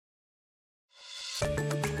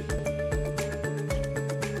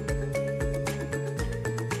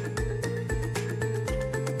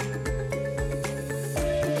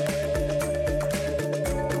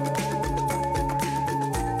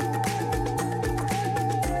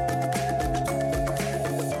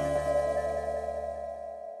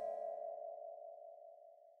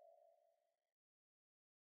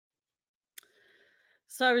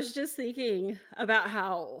So I was just thinking about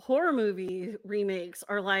how horror movie remakes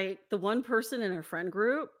are like the one person in a friend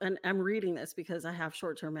group, and I'm reading this because I have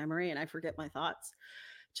short-term memory and I forget my thoughts.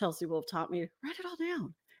 Chelsea Wolf taught me write it all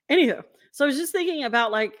down. Anywho, so I was just thinking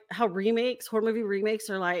about like how horror movie remakes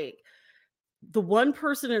are like the one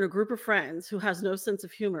person in a group of friends who has no sense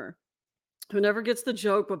of humor, who never gets the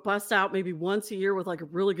joke but busts out maybe once a year with like a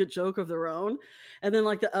really good joke of their own, and then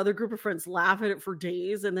like the other group of friends laugh at it for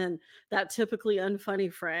days, and then that typically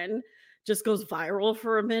unfunny friend just goes viral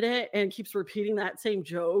for a minute and keeps repeating that same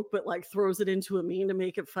joke but like throws it into a meme to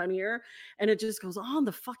make it funnier, and it just goes on.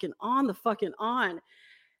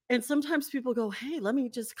 And sometimes people go, hey, let me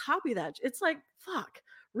just copy that. It's like, fuck,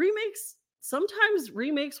 remakes, sometimes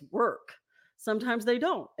remakes work, sometimes they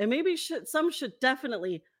don't, and maybe some should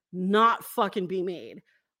definitely not fucking be made.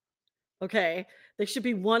 Okay. They should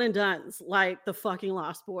be one and dones like the fucking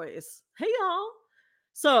Lost Boys. Hey, y'all.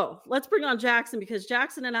 So let's bring on Jackson because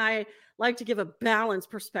Jackson and I like to give a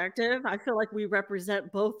balanced perspective. I feel like we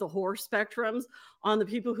represent both the horror spectrums on the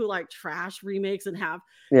people who like trash remakes and have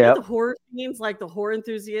the horror scenes, like the horror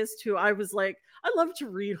enthusiast who I was like, I love to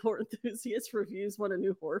read horror enthusiast reviews when a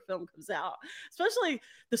new horror film comes out, especially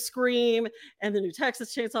the Scream and the new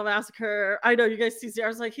Texas Chainsaw Massacre. I know you guys see Zero. I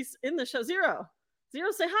was like, he's in the show. Zero,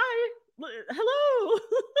 say hi. Hello.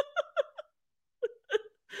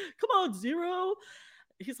 Come on, Zero.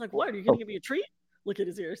 He's like, what? Are you going to give me a treat? Look at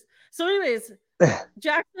his ears. So anyways,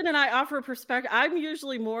 Jackson and I offer a perspective. I'm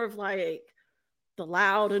usually more of like the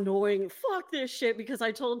loud, annoying, fuck this shit, because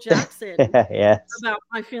I told Jackson about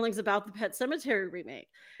my feelings about the Pet Sematary remake.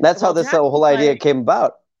 That's how this whole idea came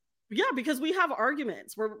about. Yeah, because we have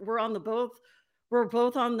arguments. We're on the both. We're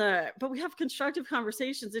both on the, but we have constructive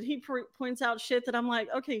conversations, and he points out shit that I'm like,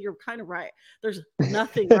 okay, you're kind of right. There's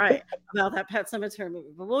nothing right about that Pet Sematary movie,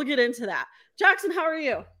 but we'll get into that. Jackson, how are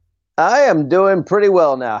you? I am doing pretty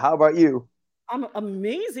well now. How about you? I'm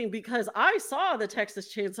amazing because I saw the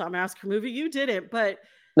Texas Chainsaw Massacre movie. You didn't, but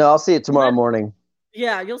no, I'll see it tomorrow morning.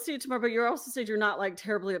 Yeah, you'll see it tomorrow, but you also said you're not like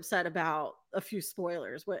terribly upset about a few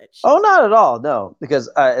spoilers, which not at all, no, because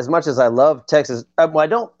as much as I love Texas, I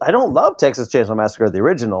don't love Texas Chainsaw Massacre, the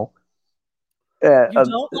original. You don't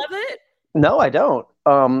love it? No, I don't.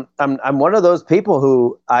 I'm one of those people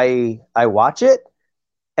who I watch it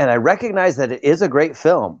and I recognize that it is a great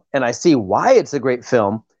film and I see why it's a great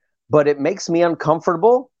film, but it makes me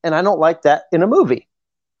uncomfortable and I don't like that in a movie.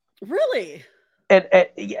 Really? And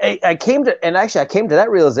I came to that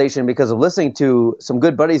realization because of listening to some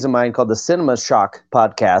good buddies of mine called the Cinema Shock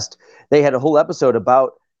podcast. They had a whole episode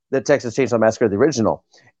about the Texas Chainsaw Massacre, the original,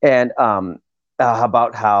 and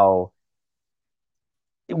about how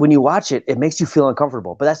when you watch it, it makes you feel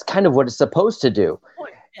uncomfortable. But that's kind of what it's supposed to do.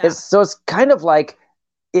 Yeah. So it's kind of like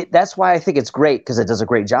that's why I think it's great because it does a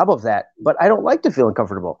great job of that. But I don't like to feel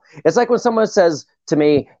uncomfortable. It's like when someone says to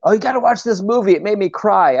me, "Oh, you got to watch this movie. It made me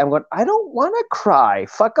cry." I'm going, I don't want to cry.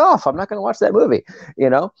 Fuck off. I'm not going to watch that movie. You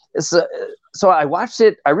know. So I watched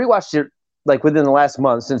it. I rewatched it like within the last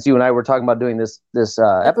month since you and I were talking about doing this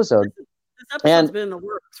episode. This episode's been in the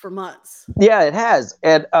works for months. Yeah, it has.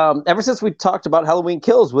 And ever since we talked about Halloween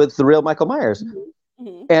Kills with the real Michael Myers,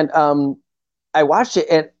 and I watched it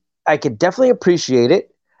and I could definitely appreciate it.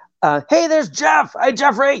 Hey, there's Jeff. Hi,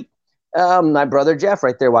 Jeffrey. My brother Jeff,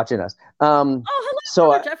 right there watching us. Hello,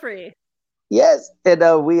 brother Jeffrey. Yes, and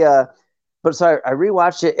but so I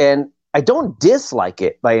rewatched it, and I don't dislike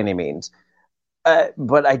it by any means,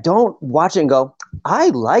 but I don't watch it and go, I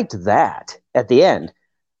liked that at the end.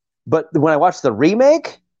 But when I watch the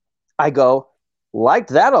remake, I go, liked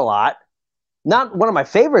that a lot. Not one of my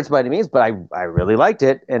favorites by any means, but I really liked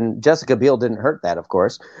it, and Jessica Biel didn't hurt that, of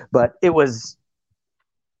course, but it was.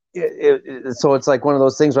 So it's like one of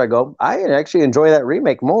those things where I go, I actually enjoy that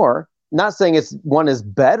remake more. Not saying one is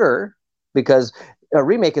better because a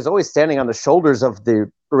remake is always standing on the shoulders of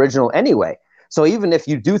the original anyway. So even if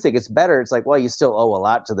you do think it's better, it's like, well, you still owe a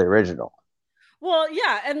lot to the original. Well,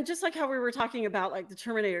 yeah, and just like how we were talking about like the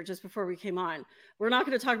Terminator just before we came on, we're not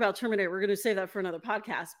going to talk about Terminator. We're going to save that for another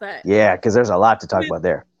podcast. But yeah, because there's a lot to talk about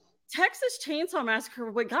there. Texas Chainsaw Massacre,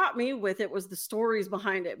 what got me with it was the stories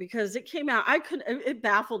behind it because it came out. It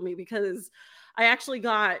baffled me because I actually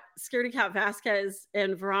got Scaredy Cat Vasquez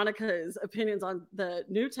and Veronica's opinions on the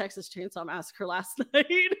new Texas Chainsaw Massacre last night.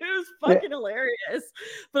 It was fucking hilarious,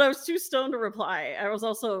 but I was too stoned to reply. I was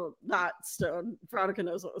also not stoned. Veronica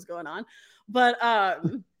knows what was going on, but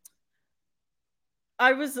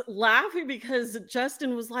I was laughing because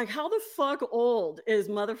Justin was like, how the fuck old is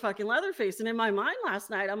motherfucking Leatherface? And in my mind last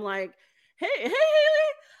night, I'm like, hey, Haley.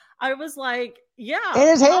 I was like, yeah. It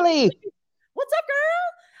is Haley. What's up,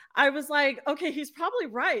 girl? I was like, okay, he's probably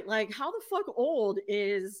right. Like, how the fuck old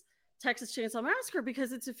is Texas Chainsaw Massacre?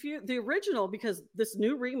 Because it's the original, because this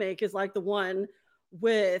new remake is like the one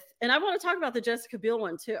with, and I want to talk about the Jessica Biel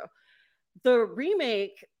one too. The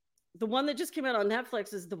remake, the one that just came out on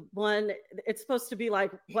Netflix, is the one, it's supposed to be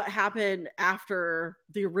like what happened after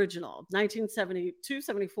the original, 1972,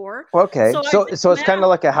 74. Okay. So It's kind of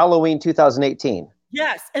like a Halloween 2018.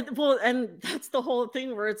 Yes, and that's the whole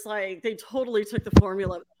thing where it's like they totally took the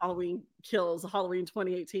formula of Halloween Kills, Halloween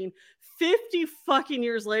 2018, 50 fucking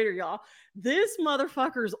years later, y'all. This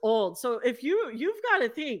motherfucker's old. So if you've got to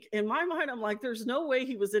think, in my mind, I'm like, there's no way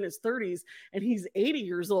he was in his 30s and he's 80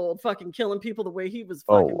 years old, fucking killing people the way he was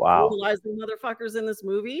fucking brutalizing motherfuckers in this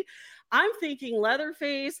movie. I'm thinking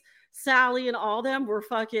Leatherface, Sally, and all them were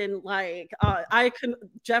fucking like,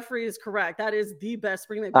 Jeffrey is correct. That is the best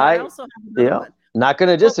remake. But I also have another one. Not going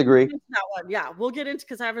to disagree. That one, yeah, we'll get into,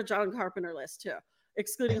 because I have a John Carpenter list too,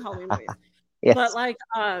 excluding Halloween movies. Yes. But like,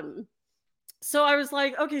 so I was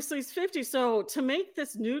like, okay, so he's 50. So to make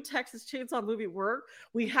this new Texas Chainsaw movie work,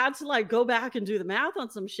 we had to like go back and do the math on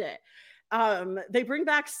some shit. They bring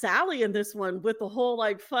back Sally in this one with the whole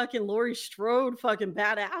like fucking Laurie Strode fucking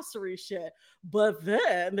badassery shit, but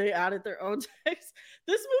then they added their own text.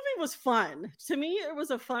 This movie was fun. To me, it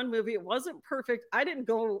was a fun movie. It wasn't perfect. I didn't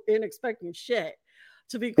go in expecting shit,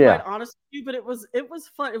 to be quite honest with you, but it was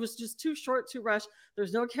fun. It was just too short, too rushed.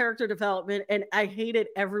 There's no character development, and I hated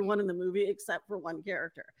everyone in the movie except for one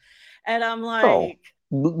character. And I'm like,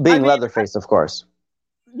 Leatherface, of course.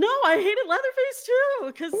 No, I hated Leatherface too,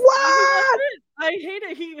 because I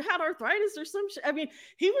hated, he had arthritis or some shit. I mean,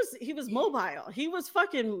 he was mobile. He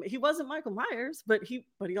wasn't Michael Myers, but he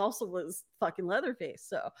also was fucking Leatherface.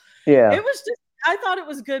 So yeah, it was just, I thought it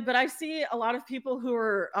was good, but I see a lot of people who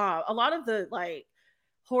are a lot of the like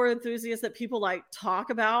horror enthusiasts that people like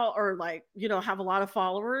talk about, or like, you know, have a lot of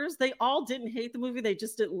followers. They all didn't hate the movie. They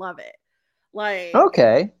just didn't love it. Like,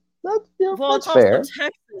 okay. Well, it's fair. Also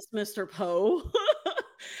Texas, Mr. Poe.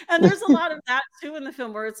 And there's a lot of that too in the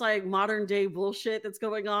film, where it's like modern day bullshit that's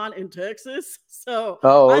going on in Texas. So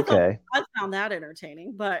I found that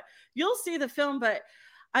entertaining. But you'll see the film. But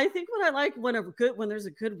I think what I like when there's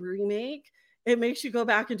a good remake, it makes you go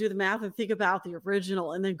back and do the math and think about the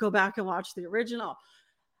original, and then go back and watch the original.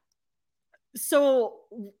 So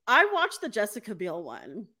I watched the Jessica Biel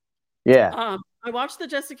one. Yeah. I watched the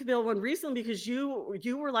Jessica Biel one recently because you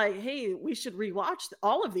were like, hey, we should rewatch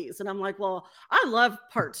all of these. And I'm like, well, I love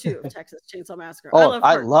part 2 of Texas Chainsaw Massacre.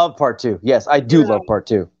 I love part 2. Yes, I do love part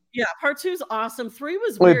 2. Yeah, part 2 is awesome. 3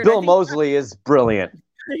 was weird. Bill Moseley is brilliant.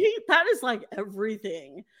 That is like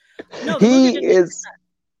everything. No, he's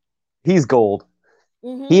gold.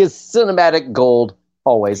 Mm-hmm. He is cinematic gold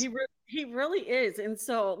always. He really is. And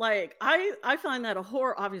so like I find that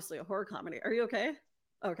obviously a horror comedy. Are you okay?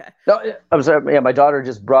 Okay. No, I'm sorry. Yeah, my daughter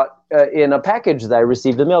just brought in a package that I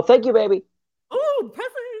received in the mail. Thank you, baby. Oh,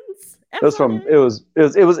 presents.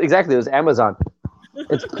 It was Amazon.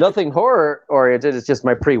 It's nothing horror oriented. It's just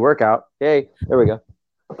my pre-workout. Yay! There we go.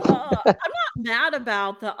 I'm not mad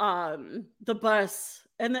about the bus,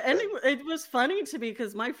 and it was funny to me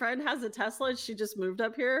because my friend has a Tesla. And she just moved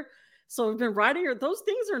up here, so we've been riding her. Those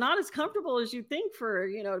things are not as comfortable as you think for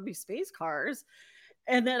to be space cars.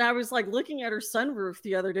 And then I was like looking at her sunroof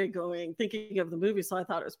the other day thinking of the movie. So I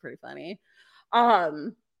thought it was pretty funny.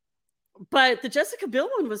 But the Jessica Biel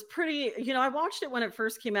one was pretty, I watched it when it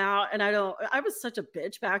first came out, and I was such a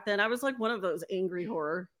bitch back then. I was like one of those angry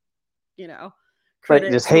horror,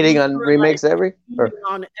 critics. Just hating on remakes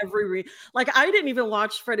on every like I didn't even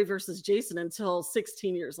watch Freddy versus Jason until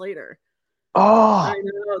 16 years later. Oh, I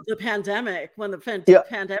know, the pandemic, when the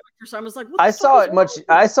pandemic first, I was like, I saw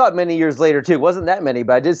it many years later too. It wasn't that many,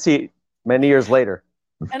 but I did see it many years later.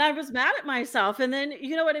 And I was mad at myself. And then,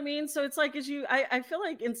 you know what I mean? So it's like, I feel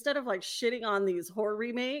like instead of like shitting on these horror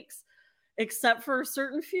remakes, except for a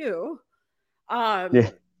certain few,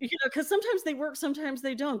 because sometimes they work, sometimes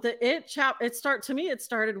they don't. It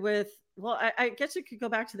started with, well, I guess it could go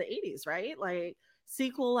back to the 80s, right? Like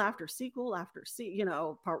sequel after sequel after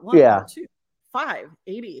part 1, part 2. 5,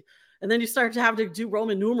 80, and then you start to have to do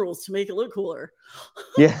Roman numerals to make it look cooler.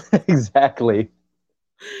 Yeah, exactly.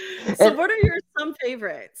 So what are some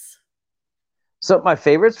favorites? So my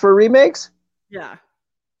favorites for remakes? Yeah.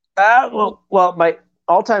 Well, my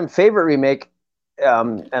all-time favorite remake,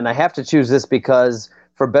 and I have to choose this because,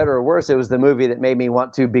 for better or worse, it was the movie that made me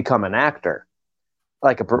want to become an actor,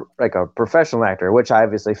 like a professional actor, which I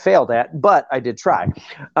obviously failed at, but I did try.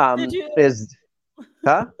 Did you?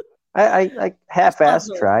 I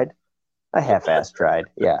half-assed tried. I half-assed tried.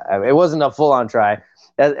 Yeah, it wasn't a full-on try.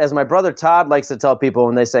 As my brother Todd likes to tell people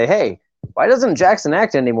when they say, "Hey, why doesn't Jackson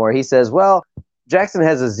act anymore? He says, well, Jackson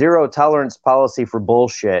has a zero tolerance policy for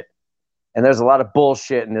bullshit. And there's a lot of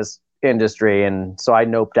bullshit in this industry. And so I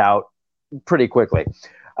noped out pretty quickly.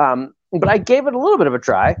 But I gave it a little bit of a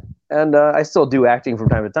try. And I still do acting from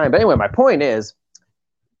time to time. But anyway, my point is,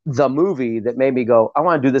 the movie that made me go, I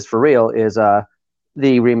want to do this for real is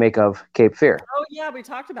the remake of Cape Fear. Oh yeah, we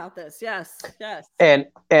talked about this. Yes. And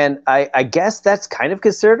I guess that's kind of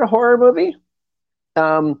considered a horror movie.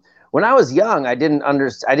 When I was young, I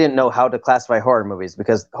didn't know how to classify horror movies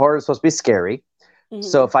because horror is supposed to be scary. Mm-hmm.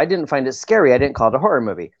 So if I didn't find it scary, I didn't call it a horror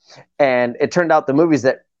movie. And it turned out the movies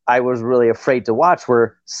that I was really afraid to watch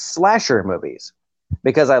were slasher movies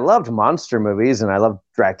because I loved monster movies and I loved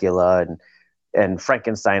Dracula and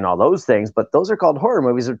Frankenstein, all those things. But those are called horror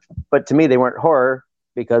movies. But to me, they weren't horror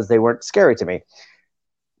because they weren't scary to me.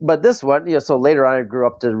 But this one, so later on, I grew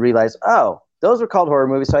up to realize, oh, those are called horror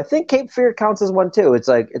movies. So I think Cape Fear counts as one too. It's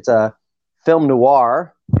a film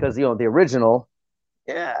noir because the original.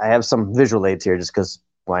 Yeah, I have some visual aids here just because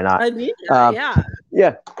why not? I need that.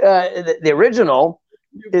 Yeah. The original,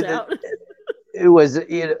 it was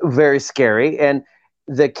very scary, and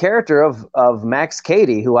the character of Max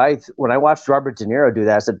Cady, who when I watched Robert De Niro do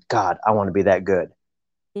that, I said, God, I want to be that good.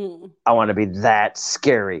 I want to be that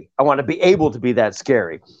scary. I want to be able to be that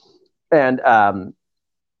scary. And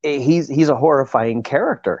he's a horrifying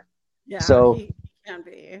character. Yeah, so he can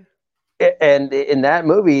be. And in that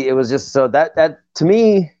movie, it was just so that to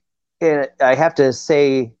me, I have to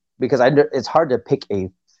say, because it's hard to pick a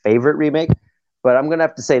favorite remake, but I'm going to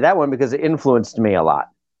have to say that one because it influenced me a lot.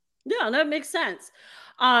 Yeah, that makes sense.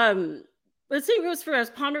 Let's see, I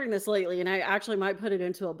was pondering this lately, and I actually might put it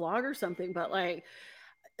into a blog or something, but like,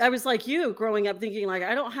 I was like you growing up thinking like,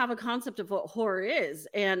 I don't have a concept of what horror is.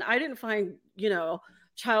 And I didn't find,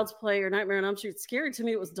 Child's Play or Nightmare on Elm Street scary. To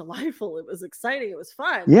me, it was delightful. It was exciting. It was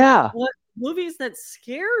fun. Yeah. What movies that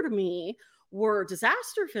scared me were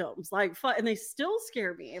disaster films, like fun, and they still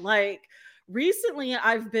scare me. Like recently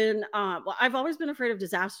I've been, I've always been afraid of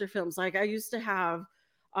disaster films. Like I used to have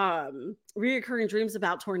reoccurring dreams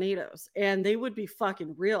about tornadoes, and they would be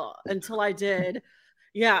fucking real until I did.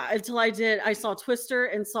 Yeah, I saw Twister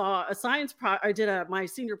and saw a science I did my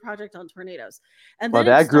senior project on tornadoes. And then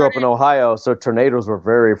my dad grew up in Ohio, so tornadoes were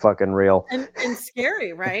very fucking real. And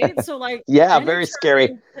scary, right? So like yeah, very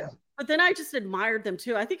scary. But then I just admired them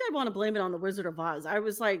too. I think I want to blame it on the Wizard of Oz. I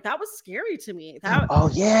was like, that was scary to me. Oh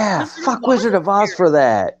yeah, fuck Wizard of Oz for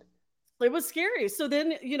that. It was scary. So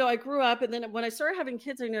then, I grew up, and then when I started having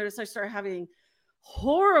kids, I noticed I started having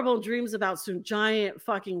horrible dreams about some giant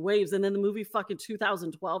fucking waves. And then the movie fucking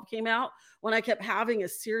 2012 came out when I kept having a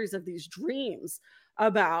series of these dreams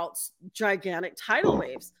about gigantic tidal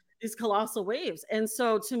waves, these colossal waves. And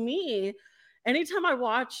so to me, anytime I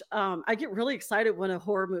watch, I get really excited when a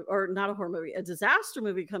horror movie, or not a horror movie, a disaster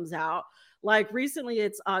movie comes out. Like recently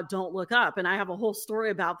it's Don't Look Up. And I have a whole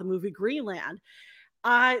story about the movie Greenland.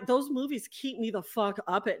 Those movies keep me the fuck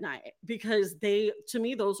up at night because to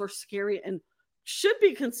me, those are scary and should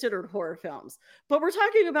be considered horror films, but we're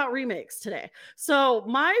talking about remakes today. So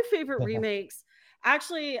my favorite remakes,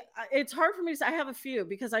 actually, it's hard for me to say. I have a few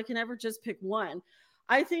because I can never just pick one.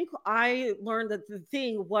 I think I learned that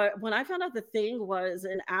when I found out The Thing was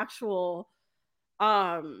an actual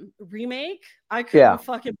remake, I couldn't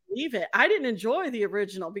fucking believe it. I didn't enjoy the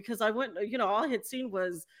original because I went, all I had seen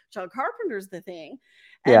was John Carpenter's The Thing.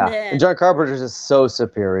 And John Carpenter's is so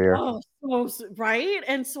superior. Oh, right?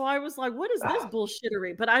 And so I was like, what is this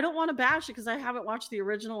bullshittery? But I don't want to bash it because I haven't watched the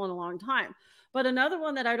original in a long time. But another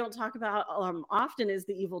one that I don't talk about often is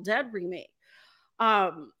the Evil Dead remake.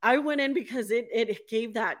 I went in because it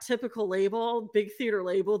gave that typical label, big theater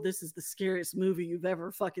label. This is the scariest movie you've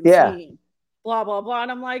ever fucking seen. Blah, blah, blah.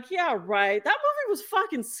 And I'm like, yeah, right. That movie was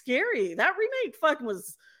fucking scary. That remake fucking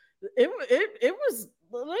was, it was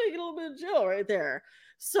a little bit of Jill right there.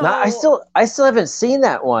 So I still haven't seen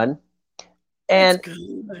that one. And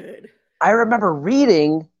good. I remember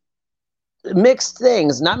reading mixed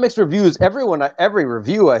things, not mixed reviews. Every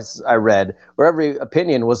review I read or every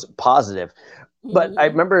opinion was positive. But I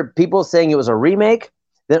remember people saying it was a remake,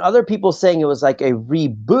 then other people saying it was like a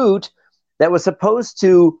reboot that was supposed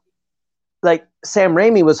to, like Sam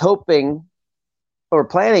Raimi was hoping or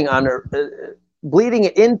planning on bleeding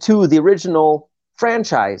it into the original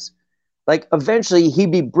franchise. Like eventually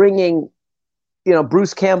he'd be bringing,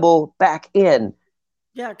 Bruce Campbell back in.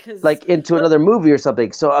 Yeah, because like into another movie or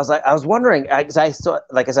something. So I was wondering, because I still,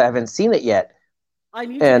 like I said, I haven't seen it yet. I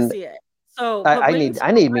need to see it. So I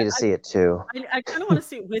need me to see it too. I kind of want to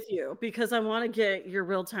see it with you because I want to get your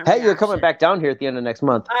real time. Hey, you're coming back down here at the end of next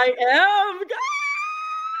month. I am.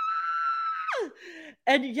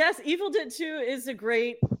 And yes, Evil Dead 2 is a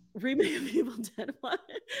great remake of Evil Dead 1.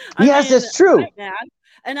 Yes, it's true.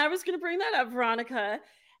 And I was going to bring that up, Veronica.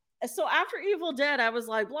 So after Evil Dead, I was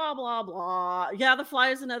like, blah, blah, blah. Yeah, The Fly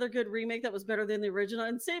is another good remake that was better than the original.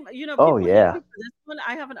 And same, people hate me for this one.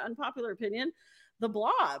 I have an unpopular opinion. The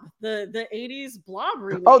Blob, the 80s Blob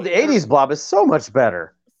remake. Oh, the 80s Blob is so much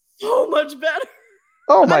better. So much better.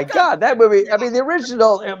 Oh my God, that movie. I mean, the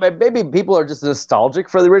original, maybe people are just nostalgic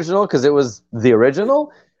for the original because it was the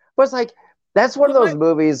original. But it's like, that's one of those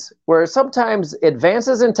movies where sometimes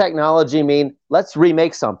advances in technology mean let's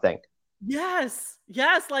remake something. Yes,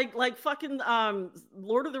 like fucking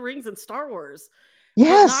Lord of the Rings and Star Wars.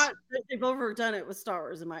 Yes, they've overdone it with Star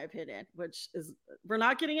Wars, in my opinion. Which is, we're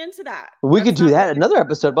not getting into that. We could do that another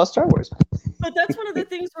episode about Star Wars. But that's one of the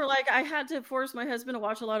things where, like, I had to force my husband to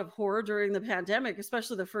watch a lot of horror during the pandemic,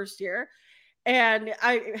 especially the first year. And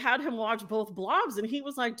I had him watch both Blobs, and he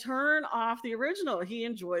was like, "Turn off the original." He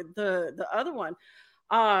enjoyed the other one.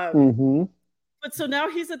 But so now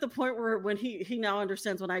he's at the point where when he now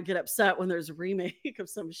understands when I get upset when there's a remake of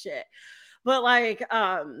some shit. But like,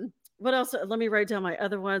 what else? Let me write down my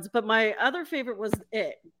other ones. But my other favorite was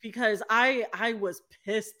It, because I was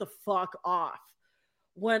pissed the fuck off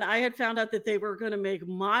when I had found out that they were going to make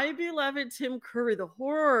my beloved Tim Curry, the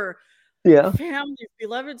horror family's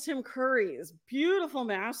beloved Tim Curry's beautiful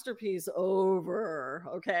masterpiece over.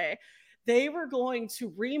 Okay. They were going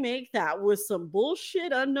to remake that with some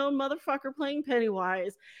bullshit unknown motherfucker playing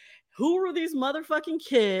Pennywise. Who were these motherfucking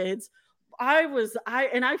kids? I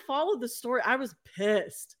followed the story. I was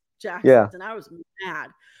pissed, Jackson, and I was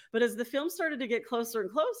mad. But as the film started to get closer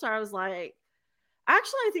and closer, I was like,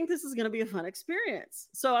 actually, I think this is going to be a fun experience.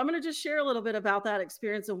 So I'm going to just share a little bit about that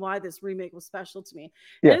experience and why this remake was special to me.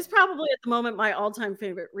 Yeah. It's probably at the moment my all-time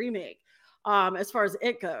favorite remake, as far as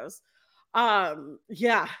It goes.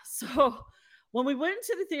 So when we went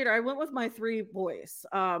to the theater, I went with my 3 boys.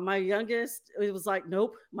 My youngest, it was like,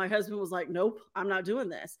 nope. My husband was like, nope, I'm not doing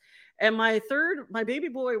this. And my baby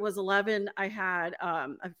boy was 11. I had a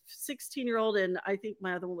 16-year-old, and I think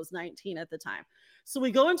my other one was 19 at the time. So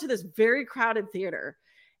we go into this very crowded theater,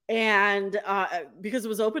 and because it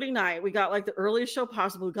was opening night, we got like the earliest show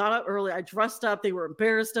possible. We got up early. I dressed up. They were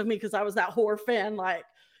embarrassed of me because I was that horror fan, like,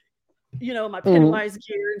 my Pennywise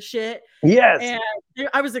gear and shit. Yes. And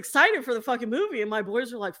I was excited for the fucking movie, and my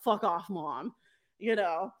boys were like, "Fuck off, mom,"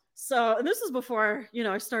 So, and this was before,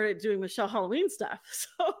 I started doing Michelle Halloween stuff.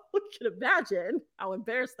 So we can imagine how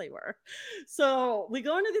embarrassed they were. So we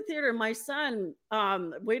go into the theater, and my son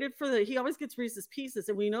waited for he always gets Reese's Pieces,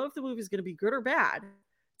 and we know if the movie's going to be good or bad.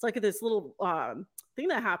 It's like this little thing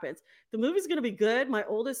that happens. The movie's going to be good. My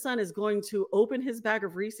oldest son is going to open his bag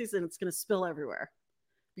of Reese's, and it's going to spill everywhere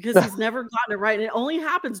because he's never gotten it right. And it only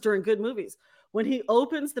happens during good movies. When he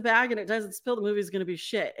opens the bag and it doesn't spill, the movie's going to be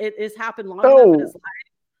shit. It has happened long enough in his life.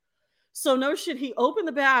 So no shit, he opened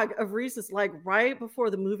the bag of Reese's like right before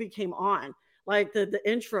the movie came on, like the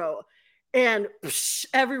intro, and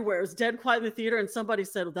everywhere. It was dead quiet in the theater, and somebody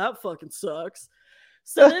said, well, that fucking sucks.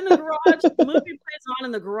 So then the garage, the movie plays on,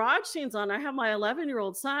 and the garage scene's on. I have my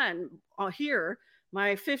 11-year-old son here,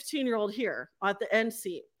 my 15-year-old here at the end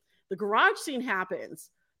seat. The garage scene happens.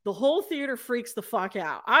 The whole theater freaks the fuck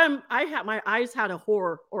out. My eyes had a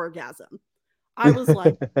horror orgasm. I was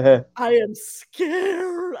like, I am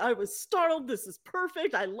scared. I was startled. This is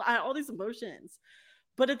perfect. I all these emotions.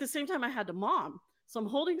 But at the same time, I had to mom. So I'm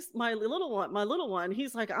holding my little one.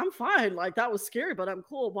 He's like, I'm fine. Like, that was scary, but I'm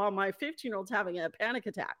cool. While my 15-year-old's having a panic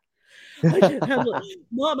attack. I can't handle it.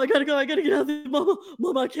 Mom, I gotta go. I gotta get out of there.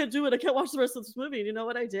 Mom, I can't do it. I can't watch the rest of this movie. And you know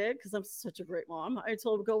what I did? Because I'm such a great mom. I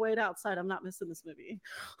told him, go wait outside. I'm not missing this movie.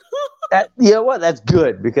 You know what? That's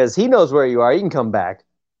good because he knows where you are. He can come back.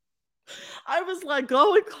 I was like,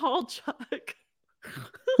 go and call Chuck.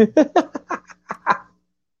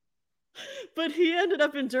 But he ended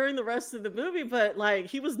up enduring the rest of the movie, but like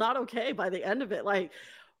he was not okay by the end of it. Like,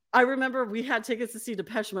 I remember we had tickets to see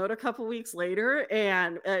Depeche Mode a couple weeks later,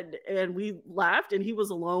 and we left, and he was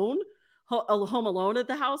alone, home alone at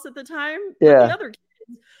the house at the time. Yeah. The other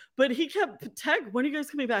kids, but he kept when are you guys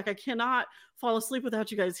coming back? I cannot fall asleep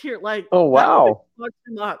without you guys here. Like, oh wow,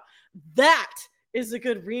 that is a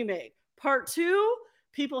good remake. Part 2,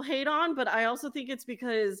 people hate on, but I also think it's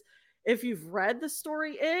because if you've read the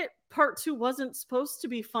story, Part 2 wasn't supposed to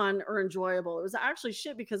be fun or enjoyable. It was actually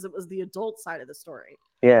shit because it was the adult side of the story.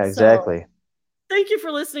 Yeah, exactly. So, thank you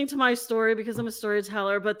for listening to my story because I'm a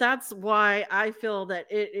storyteller, but that's why I feel that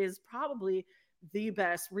it is probably the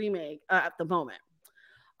best remake at the moment.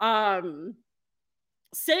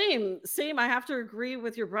 Same. I have to agree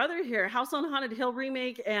with your brother here. House on Haunted Hill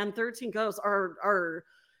remake and 13 Ghosts are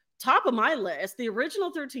top of my list. The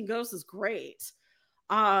original 13 Ghosts is great.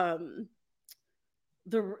 That's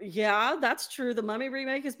true. The Mummy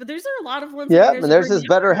remake is, but there's a lot of ones. Yeah, and there's his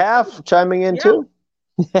better half chiming in too.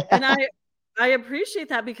 And I appreciate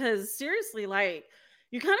that, because seriously, like,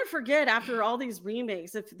 you kind of forget after all these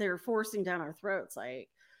remakes, if they're forcing down our throats, like,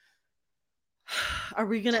 are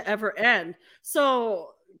we going to ever end?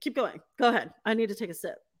 So keep going. Go ahead. I need to take a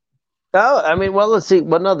sip. Oh, I mean, well, let's see.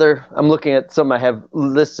 One other, I'm looking at some I have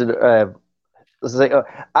listed. Let's say,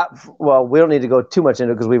 well, we don't need to go too much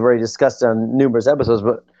into it because we've already discussed on numerous episodes,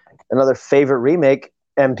 but another favorite remake,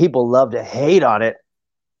 and people love to hate on it,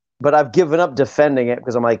 but I've given up defending it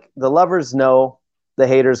because I'm like, the lovers know, the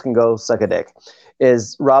haters can go suck a dick,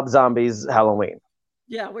 is Rob Zombie's Halloween.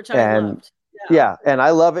 Yeah, which I loved. Yeah, and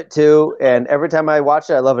I love it too. And every time I watch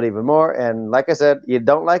it, I love it even more. And like I said, you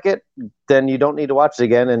don't like it, then you don't need to watch it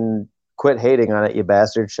again and quit hating on it, you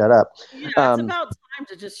bastard. Shut up. Yeah, it's about time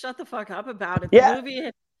to just shut the fuck up about it.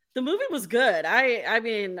 The movie was good. I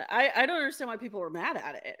mean, I don't understand why people were mad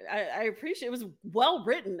at it. I appreciate it was well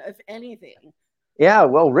written, if anything. Yeah,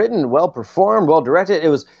 well written, well performed, well directed. It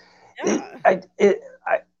was. Yeah.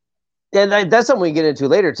 That's something we can get into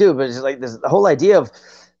later too. But it's like this, the whole idea of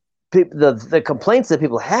the complaints that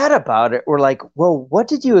people had about it were like, well, what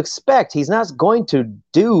did you expect? He's not going to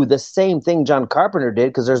do the same thing John Carpenter did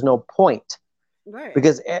because there's no point. Right.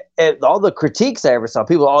 Because all the critiques I ever saw,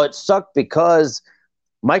 people, it sucked because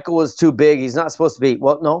Michael was too big. He's not supposed to be.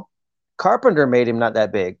 Well, no, Carpenter made him not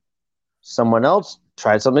that big. Someone else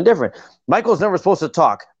tried something different. Michael's never supposed to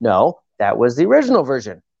talk. No, that was the original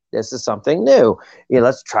version. This is something new.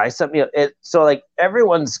 Let's try something. So like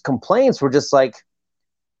everyone's complaints were just like,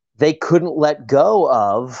 they couldn't let go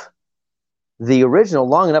of the original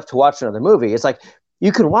long enough to watch another movie. It's like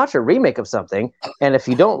you can watch a remake of something, and if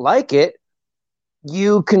you don't like it,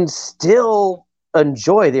 you can still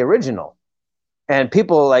enjoy the original. And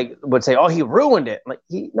people like would say, "Oh, he ruined it." Like,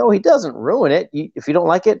 no, he doesn't ruin it. If you don't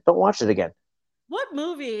like it, don't watch it again. What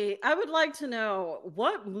movie? I would like to know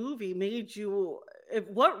what movie made you.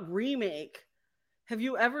 What remake have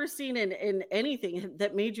you ever seen in anything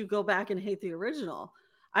that made you go back and hate the original?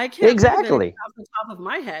 I can't exactly off the top of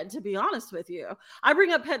my head, to be honest with you. I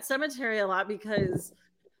bring up Pet Sematary a lot because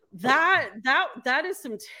that is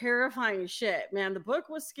some terrifying shit, man. The book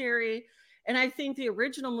was scary, and I think the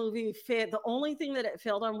original movie the only thing that it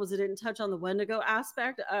failed on was it didn't touch on the Wendigo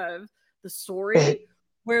aspect of the story.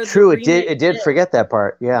 Where true, it did forget that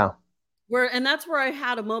part, yeah. And that's where I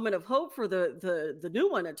had a moment of hope for the new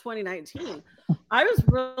one in 2019. I was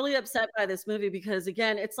really upset by this movie because,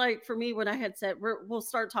 again, it's like for me when I had said we'll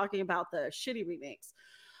start talking about the shitty remakes.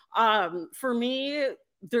 For me,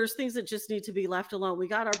 there's things that just need to be left alone. We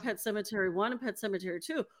got our Pet Sematary 1 and Pet Sematary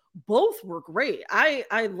 2. Both were great.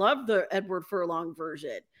 I love the Edward Furlong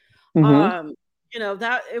version. Mm-hmm.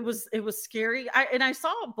 That it was scary. I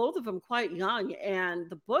saw both of them quite young, and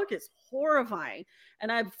the book is horrifying.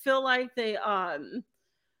 And I feel like they I'm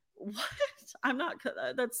not.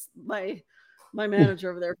 That's my manager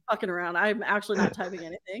over there fucking around. I'm actually not typing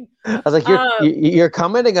anything. I was like, you're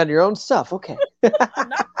commenting on your own stuff. Okay. I'm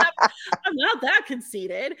not that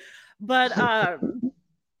conceited, but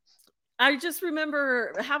I just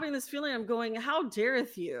remember having this feeling. I'm going, how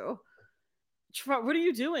dareth you? What are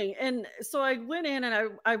you doing? And so I went in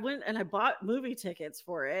and I went and I bought movie tickets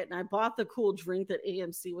for it, and I bought the cool drink that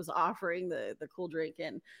AMC was offering, the cool drink,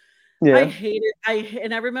 and I hate it.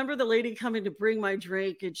 And I remember the lady coming to bring my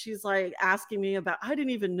drink, and she's like asking me about, I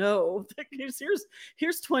didn't even know.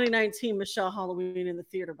 Here's 2019 Michelle Halloween in the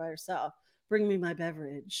theater by herself. Bring me my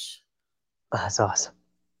beverage. That's awesome.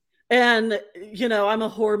 And I'm a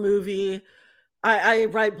horror movie. I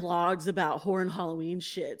write blogs about horror and Halloween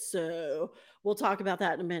shit, so we'll talk about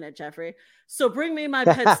that in a minute, Jeffrey. So bring me my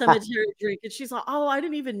Pet Sematary drink. And she's like, oh, I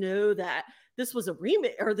didn't even know that this was a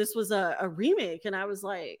remake, or this was a remake. And I was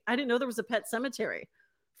like, I didn't know there was a Pet Sematary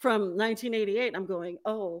from 1988. I'm going,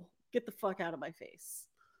 oh, get the fuck out of my face.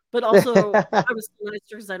 But also, I was nicer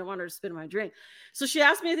because I don't want her to spit my drink. So she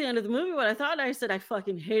asked me at the end of the movie what I thought, and I said I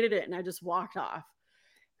fucking hated it, and I just walked off.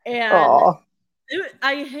 And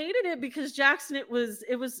I hated it because Jackson, it was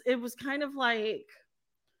kind of like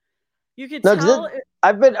you could tell.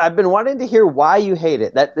 I've been wanting to hear why you hate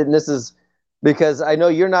it. And this is because I know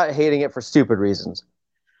you're not hating it for stupid reasons.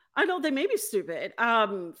 I know they may be stupid.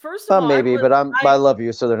 First of all, maybe, but I love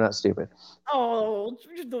you, so they're not stupid. Oh,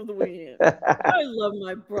 I love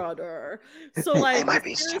my brother. So like, they might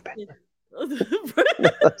be stupid.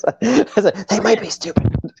 They might be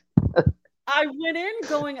stupid. I went in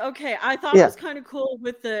going, okay, I thought it was kind of cool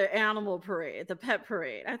with the animal parade, the pet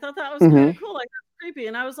parade. I thought that was kind of cool. Like, that's creepy.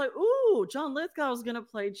 And I was like, ooh, John Lithgow is gonna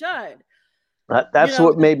play Judd. That's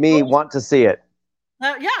what made me want to see it.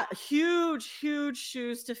 Yeah, huge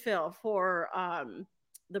shoes to fill for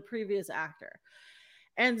the previous actor.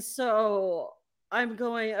 And so I'm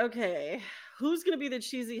going, okay, who's going to be the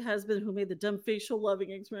cheesy husband who made the dumb facial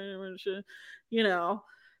loving experiment,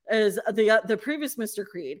 as the previous Mr.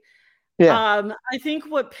 Creed. Yeah. I think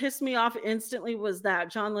what pissed me off instantly was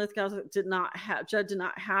that John Lithgow Judd did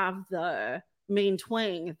not have the main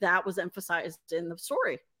twang that was emphasized in the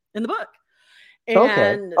story, in the book.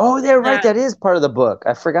 Okay. Oh, they're right. That is part of the book.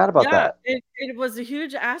 I forgot about that. It was a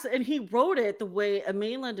huge asset, and he wrote it the way a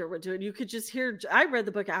mainlander would do it. You could just hear. I read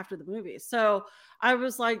the book after the movie, so I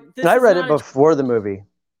was like, I read it before the movie.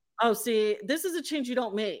 Oh, see, this is a change you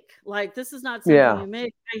don't make. Like, this is not something you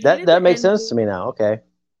make. That makes sense to me now. Okay.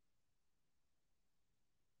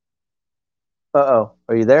 Uh-oh.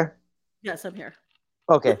 Are you there? Yes, I'm here.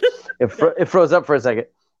 Okay. It froze up for a second.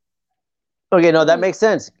 Okay, no, that makes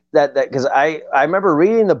sense. That because I remember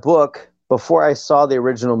reading the book before I saw the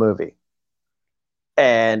original movie,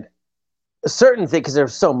 and certain things, because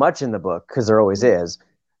there's so much in the book, because there always is,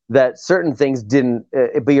 that certain things didn't.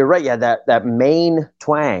 But you're right, yeah, that main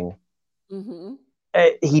twang. Mm-hmm.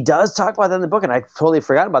 He does talk about that in the book, and I totally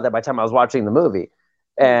forgot about that by the time I was watching the movie,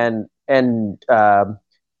 and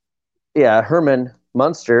Herman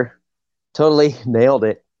Munster totally nailed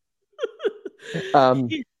it.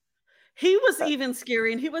 He was even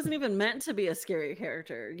scary, and he wasn't even meant to be a scary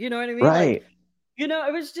character. You know what I mean? Right. Like,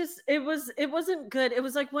 it was just, it wasn't good. It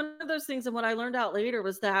was like one of those things. And what I learned out later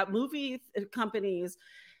was that movie companies,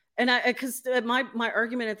 and because my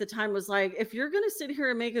argument at the time was like, if you're going to sit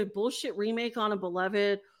here and make a bullshit remake on a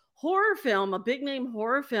beloved horror film, a big name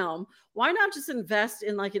horror film, why not just invest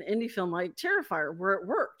in like an indie film like Terrifier where it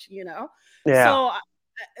worked, Yeah. So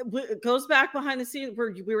it goes back behind the scenes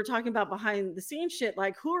where we were talking about behind the scenes shit.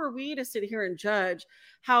 Like, who are we to sit here and judge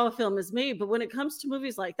how a film is made? But when it comes to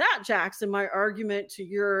movies like that, Jackson, my argument to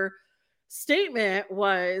your statement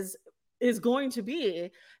is going to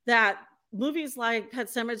be that movies like Pet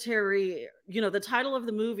Sematary, the title of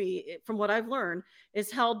the movie, from what I've learned,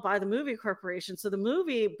 is held by the movie corporation. So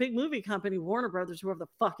the big movie company, Warner Brothers, whoever the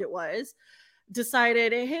fuck it was,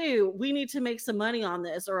 decided, hey, we need to make some money on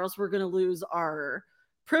this or else we're going to lose our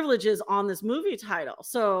privileges on this movie title.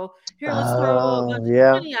 So here, let's throw a bunch of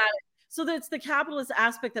money at it. So that's the capitalist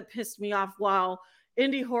aspect that pissed me off, while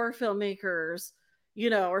indie horror filmmakers,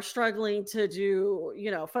 are struggling to do,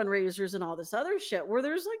 fundraisers and all this other shit where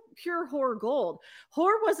there's like pure horror gold.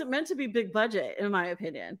 Horror wasn't meant to be big budget, in my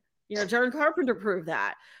opinion. John Carpenter proved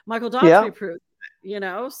that. Michael Dawson proved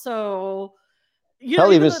that, so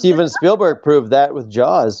hell, even Steven Spielberg proved that with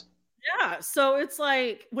Jaws. Yeah, so it's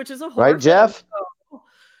like, which is a horror right, Jeff? So,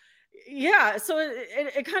 yeah, so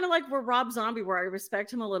it kind of like where Rob Zombie, where I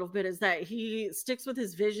respect him a little bit, is that he sticks with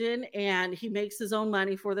his vision and he makes his own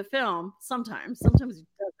money for the film. Sometimes he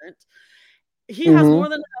doesn't. He has more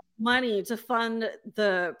than enough money to fund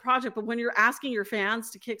the project, but when you're asking your fans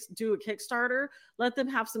to do a Kickstarter, let them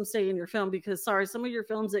have some say in your film, because some of your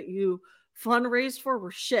films that you fundraised for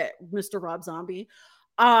were shit, Mr. Rob Zombie.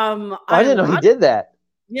 I didn't know he did that.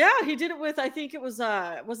 Yeah, he did it with, I think it was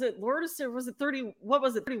it Lourdes, or was it 30? What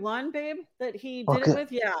was it, 31, babe? That he did it with?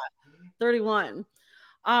 Yeah, 31.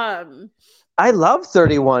 I love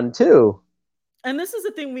 31 too. And this is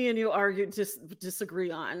the thing me and you disagree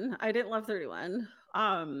on. I didn't love 31.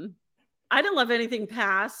 I didn't love anything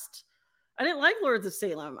past. I didn't like Lords of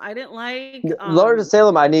Salem. I didn't like Lords of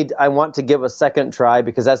Salem. I want to give a second try,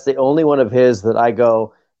 because that's the only one of his that I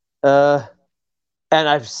go, and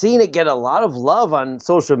I've seen it get a lot of love on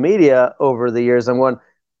social media over the years. I'm going,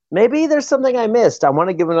 maybe there's something I missed. I want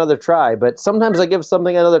to give another try. But sometimes I give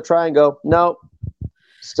something another try and go, no,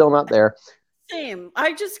 still not there. Same.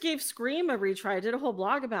 I just gave Scream a retry. I did a whole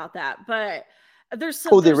blog about that. But there's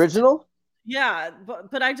the original? Yeah,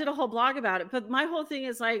 but I did a whole blog about it. But my whole thing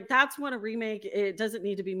is like, that's when a remake, it doesn't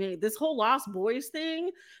need to be made. This whole Lost Boys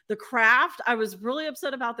thing, The Craft, I was really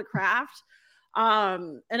upset about The Craft.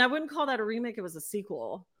 And I wouldn't call that a remake, it was a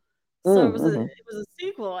sequel. So it was a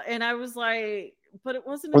sequel, and I was like, but it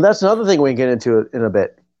wasn't. Well, that's another thing we can get into in a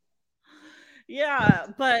bit. Yeah,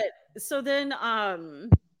 but so then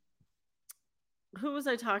who was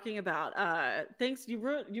I talking about? Thanks, you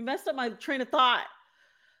messed up my train of thought.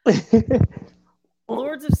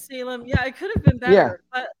 Lords of Salem. Yeah, it could have been better.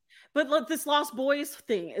 Yeah. But look, this Lost Boys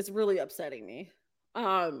thing is really upsetting me.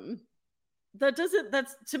 That doesn't.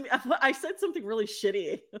 That's to me. I said something really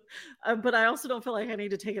shitty, but I also don't feel like I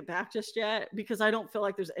need to take it back just yet because I don't feel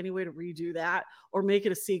like there's any way to redo that or make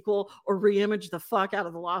it a sequel or reimage the fuck out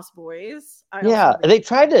of the Lost Boys. Yeah, they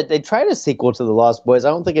tried a sequel to the Lost Boys. I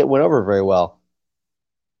don't think it went over very well.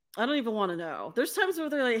 I don't even want to know. There's times where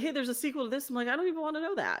they're like, "Hey, there's a sequel to this." I'm like, I don't even want to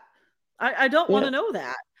know that. I don't want to know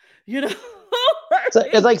that. You know,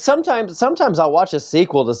 it's like sometimes I'll watch a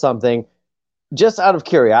sequel to something just out of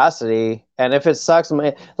curiosity, and if it sucks,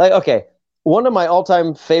 like, okay, one of my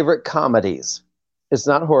all-time favorite comedies, it's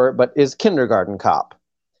not horror, but is Kindergarten Cop.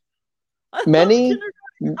 Many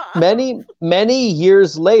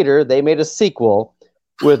years later, they made a sequel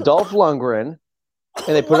with Dolph Lundgren,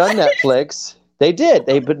 and they put it on Netflix. They did.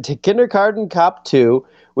 They put Kindergarten Cop 2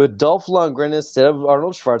 with Dolph Lundgren instead of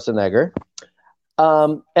Arnold Schwarzenegger.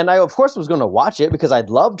 And I, of course, was going to watch it because I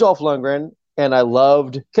loved Dolph Lundgren and I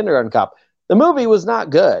loved Kindergarten Cop. The movie was not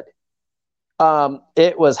good.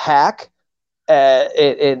 It was hack at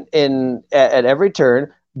every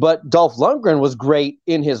turn, but Dolph Lundgren was great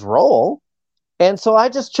in his role. And so I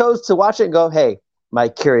just chose to watch it and go, hey, my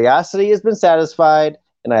curiosity has been satisfied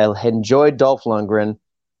and I enjoyed Dolph Lundgren.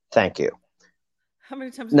 Thank you. How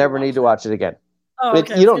many times? Never need to watch it again. Oh,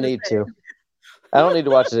 okay. You don't need to. I don't need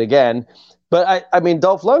to watch it again. But I mean,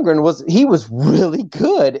 Dolph Lundgren was really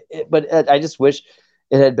good. But I just wish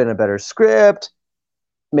it had been a better script.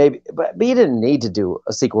 Maybe, but you didn't need to do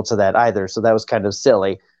a sequel to that either. So that was kind of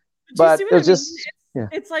silly. But it was just,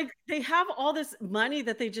 it's like they have all this money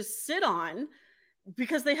that they just sit on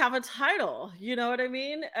because they have a title. You know what I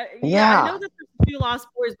mean? Yeah. I know that there's a few Lost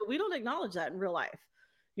Boys, but we don't acknowledge that in real life.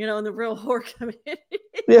 You know, in the real horror community.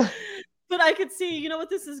 Yeah. But I could see, you know, what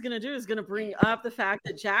this is going to do is going to bring up the fact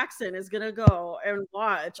that Jackson is going to go and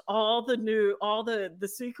watch all the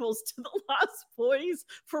sequels to the Lost Boys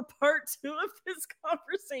for part 2 of this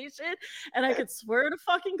conversation. And I could swear to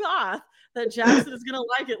fucking God that Jackson is going to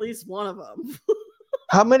like at least one of them.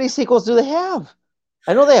 How many sequels do they have?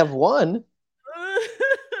 I know they have one.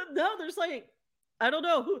 No, there's like, I don't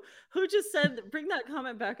know who just said, bring that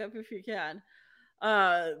comment back up if you can.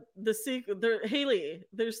 The sequel there, Haley,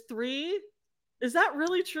 there's 3. Is that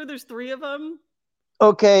really true? There's 3 of them.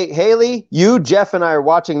 Okay, Haley, you, Jeff, and I are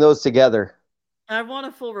watching those together. I want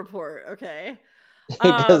a full report. Okay.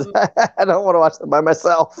 Because I don't want to watch them by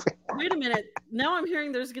myself. Wait a minute. Now I'm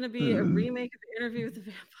hearing there's going to be a remake of Interview with the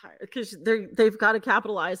Vampire because they've got to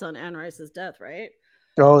capitalize on Anne Rice's death, right?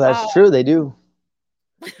 Oh, that's true. They do.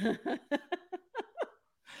 And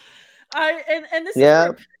this is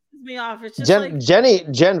where it pisses me off. It's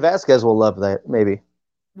just Jen Vasquez will love that. Maybe.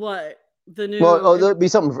 What the new? Well, there'll be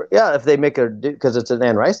something. If they make her because it's an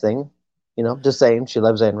Anne Rice thing. You know, just saying she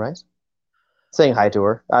loves Anne Rice. Saying hi to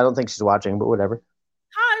her. I don't think she's watching, but whatever.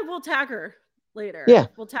 Hi, we'll tag her later. Yeah,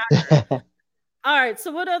 we'll tag her. All right.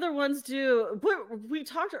 So, what other ones do? We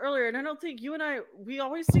talked earlier, and I don't think you and we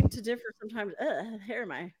always seem to differ sometimes. Hair in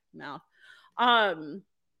my mouth.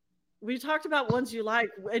 We talked about ones you like,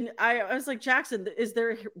 and I was like, Jackson, is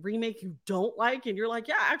there a remake you don't like? And you're like,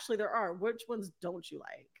 yeah, actually there are. Which ones don't you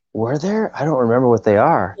like? Were there? I don't remember what they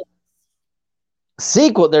are.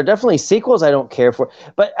 Sequel. There are definitely sequels I don't care for,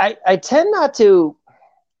 but I tend not to.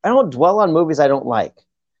 I don't dwell on movies I don't like,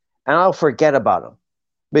 and I'll forget about them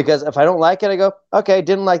because if I don't like it, I go, okay,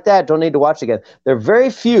 didn't like that, don't need to watch it again. There are very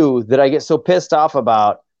few that I get so pissed off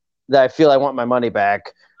about that I feel I want my money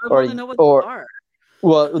back. I want to know what they are.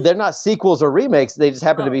 Well, they're not sequels or remakes. They just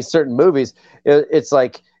happen to be certain movies. It's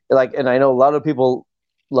like, and I know a lot of people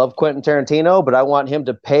love Quentin Tarantino, but I want him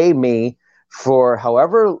to pay me for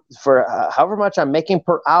however much I'm making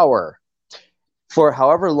per hour for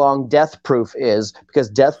however long Death Proof is, because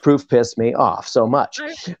Death Proof pissed me off so much.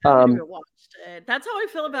 I haven't even watched it. That's how I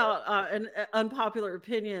feel about an unpopular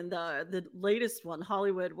opinion. The latest one,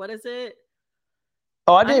 Hollywood. What is it?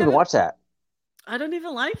 Oh, I didn't even watch that. I don't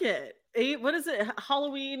even like it. What is it?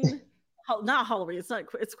 Halloween? Not Halloween. It's not.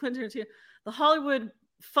 It's Quentin Tarantino. The Hollywood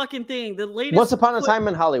fucking thing. The latest. Once Upon a Time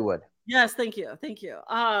in Hollywood. Yes, thank you.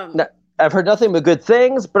 I've heard nothing but good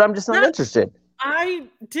things, but I'm just not interested. I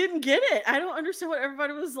didn't get it. I don't understand what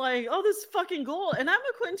everybody was like. Oh, this fucking gold. And I'm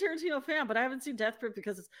a Quentin Tarantino fan, but I haven't seen Death Proof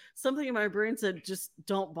because it's something in my brain said just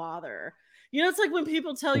don't bother. You know, it's like when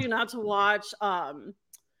people tell you not to watch.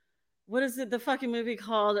 What is it? The fucking movie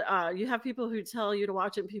called? You have people who tell you to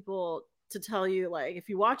watch it, and people to tell you like if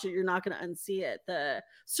you watch it, you're not going to unsee it. The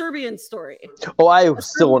Serbian Story. Oh, I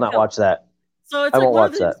still will not watch that. So it's like one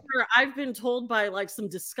of the things where I've been told by like some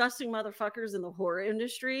disgusting motherfuckers in the horror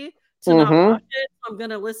industry to not watch it. So I'm going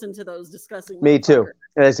to listen to those disgusting. Me too.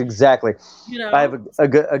 That's exactly. You know, I have a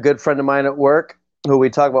good friend of mine at work who we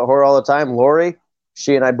talk about horror all the time. Lori,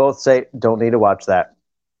 She and I both say, don't need to watch that.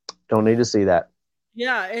 Don't need to see that.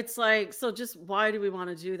 Yeah, it's like, so just why do we want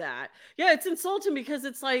to do that? Yeah, it's insulting because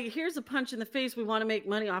it's like, here's a punch in the face. We want to make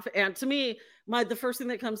money off it. And to me, the first thing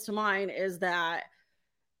that comes to mind is that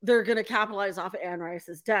they're going to capitalize off of Anne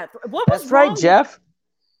Rice's death. That's right, Jeff.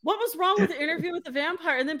 What was wrong with the Interview with the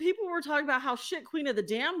Vampire? And then people were talking about how shit Queen of the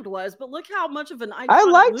Damned was, but look how much of an iconic I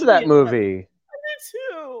liked that movie. Me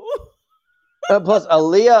too. Plus,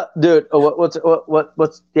 Aaliyah, dude.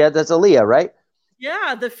 What's yeah? That's Aaliyah, right?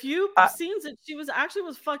 Yeah, the few scenes that she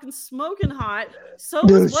was fucking smoking hot. So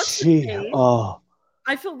dude, was she? Oh,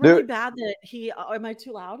 I feel really bad that he. Am I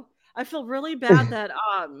too loud? I feel really bad that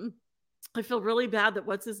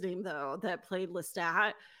what's his name though that played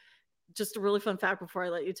Lestat. Just a really fun fact before I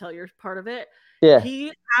let you tell your part of it. Yeah,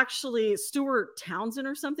 he actually Stuart Townsend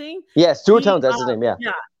or something. Yeah, Stuart Townsend. That's his name. Yeah.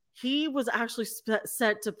 Yeah. He was actually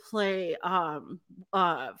set to play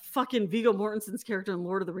fucking Viggo Mortensen's character in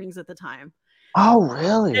Lord of the Rings at the time. Oh,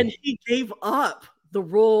 really? And he gave up the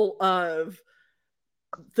role of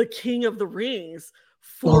the King of the Rings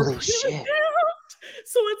for Holy shit.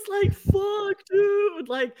 So it's like, fuck, dude.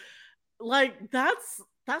 Like that's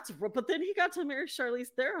but then he got to marry Charlize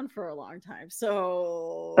Theron for a long time.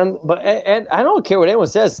 So and I don't care what anyone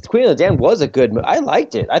says, Queen of the Damned was a good movie. I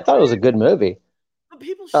liked it. I thought it was a good movie. But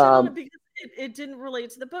people shit on it because it didn't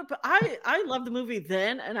relate to the book. But I love the movie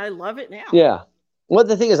then and I love it now. Yeah. Well,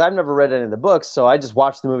 the thing is, I've never read any of the books, so I just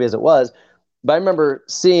watched the movie as it was. But I remember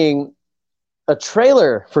seeing a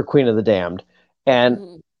trailer for Queen of the Damned,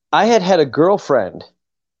 and I had a girlfriend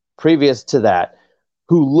previous to that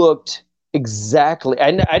who looked exactly.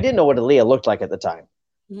 I didn't know what Aaliyah looked like at the time.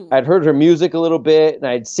 I'd heard her music a little bit, and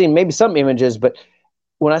I'd seen maybe some images, but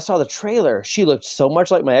when I saw the trailer, she looked so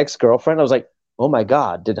much like my ex-girlfriend. I was like, oh my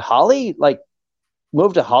God, did Holly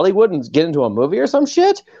move to Hollywood and get into a movie or some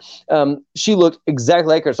shit? She looked exactly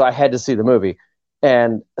like her, so I had to see the movie.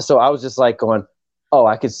 And so I was just like going, oh,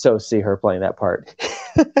 I could so see her playing that part.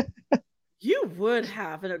 You would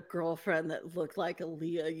have a girlfriend that looked like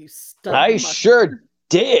Aaliyah, you stud. I sure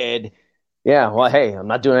did. Yeah, well, hey, I'm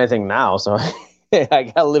not doing anything now, so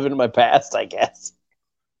I gotta live in my past, I guess.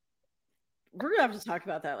 We're gonna have to talk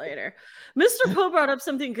about that later. Mr. Poe brought up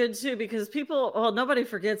something good too, because nobody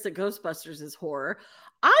forgets that Ghostbusters is horror.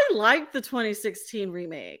 I like the 2016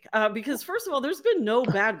 remake because first of all, there's been no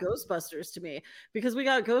bad Ghostbusters to me, because we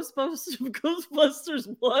got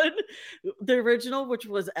Ghostbusters 1, the original, which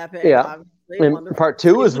was epic. Yeah, and part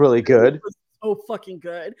 2 was really good. It was so fucking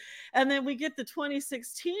good. And then we get the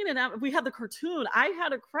 2016, and we had the cartoon. I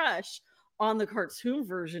had a crush on the cartoon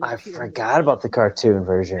version. I forgot about the cartoon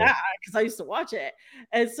version. Yeah, because I used to watch it.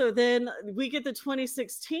 And so then we get the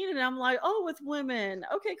 2016, and I'm like, oh, with women.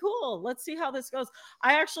 Okay, cool. Let's see how this goes.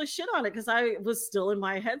 I actually shit on it because I was still in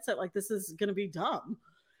my headset like, this is going to be dumb.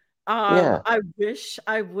 I wish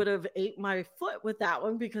I would have ate my foot with that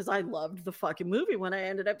one because I loved the fucking movie when I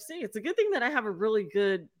ended up seeing it. It's a good thing that I have a really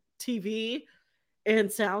good TV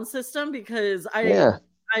and sound system, because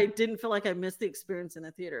I didn't feel like I missed the experience in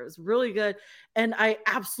the theater. It was really good. And I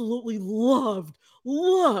absolutely loved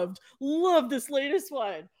this latest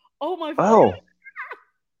one. Oh my God. Oh,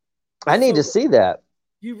 I need to see that.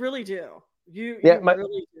 You really do. You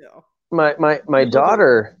really do. My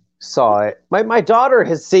daughter saw it. My daughter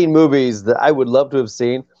has seen movies that I would love to have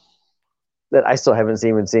seen that I still haven't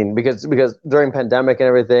even seen because during pandemic and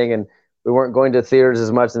everything, and we weren't going to theaters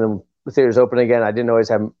as much, and then the theaters open again. I didn't always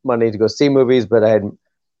have money to go see movies, but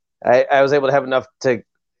I was able to have enough to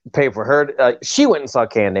pay for her. She went and saw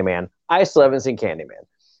Candyman. I still haven't seen Candyman.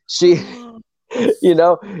 She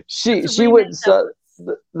went and saw.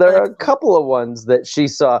 There are a couple of ones that she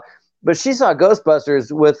saw, but she saw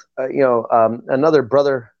Ghostbusters with another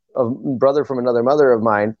brother from another mother of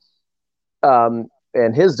mine,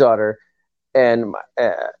 and his daughter, and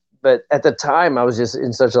but at the time I was just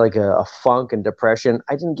in such like a funk and depression.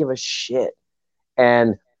 I didn't give a shit,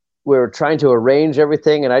 and we were trying to arrange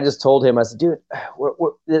everything, and I just told him, I said, dude,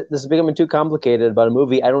 this is becoming too complicated about a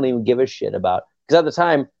movie I don't even give a shit about. Because at the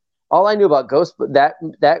time, all I knew about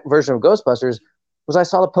that version of Ghostbusters was I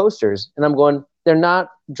saw the posters, and I'm going, they're not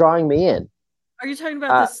drawing me in. Are you talking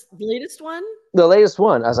about this latest one? The latest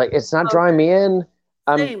one. I was like, it's not drawing me in.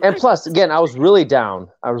 And plus, again, I was really down.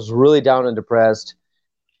 I was really down and depressed.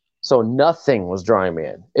 So nothing was drawing me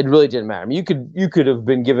in. It really didn't matter. I mean, you could have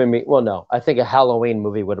been giving me. Well, no, I think a Halloween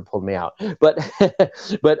movie would have pulled me out. But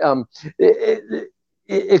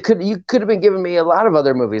you could have been giving me a lot of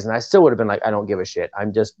other movies, and I still would have been like, I don't give a shit.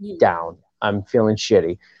 I'm just down. I'm feeling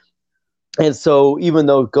shitty. And so even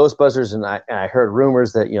though Ghostbusters, and I heard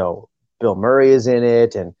rumors that Bill Murray is in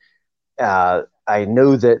it, and I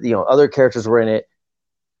knew that other characters were in it,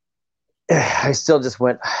 I still just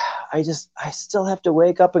went, I still have to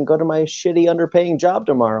wake up and go to my shitty underpaying job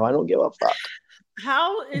tomorrow. I don't give a fuck.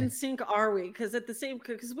 How in sync are we? Because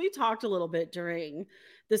we talked a little bit during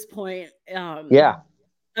this point. Yeah.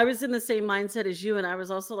 I was in the same mindset as you, and I was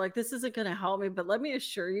also like, "This isn't going to help me." But let me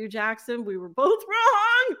assure you, Jackson, we were both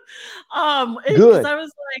wrong. Because Good. I was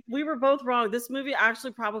like, we were both wrong. This movie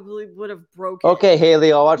actually probably would have broken. Okay,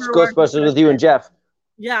 Haley, I'll watch Ghostbusters with you and Jeff.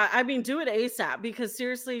 Yeah, I mean, do it ASAP. Because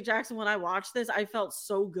seriously, Jackson, when I watched this, I felt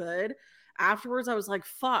so good. Afterwards, I was like,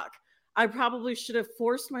 "Fuck." I probably should have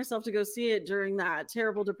forced myself to go see it during that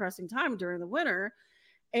terrible, depressing time during the winter,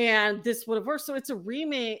 and this would have worked. So it's a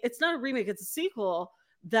remake. It's not a remake. It's a sequel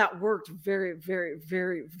that worked very, very,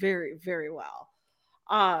 very, very, very well.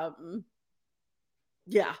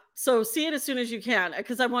 Yeah. So see it as soon as you can,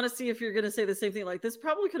 because I want to see if you're going to say the same thing. Like, this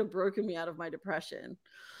probably could have broken me out of my depression.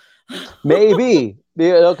 Maybe,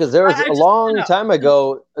 because there was a long time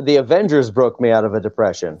ago, the Avengers broke me out of a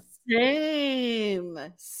depression.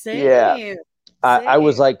 Same. Yeah. I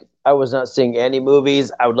was like, I was not seeing any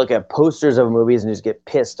movies. I would look at posters of movies and just get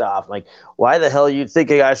pissed off. Like, why the hell are you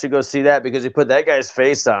thinking I should go see that? Because he put that guy's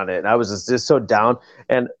face on it. And I was just so down.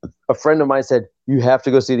 And a friend of mine said, you have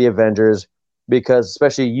to go see the Avengers, because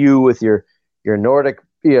especially you with your Nordic,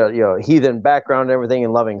 heathen background and everything,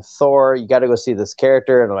 and loving Thor, you got to go see this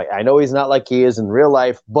character. And I'm like, I know he's not like he is in real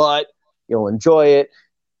life, but you'll enjoy it.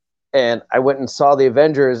 And I went and saw the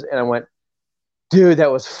Avengers, and I went, dude,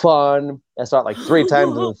 that was fun. I saw it like 3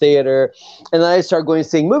 times in the theater. And then I started going and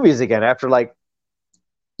seeing movies again after, like,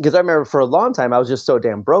 because I remember for a long time, I was just so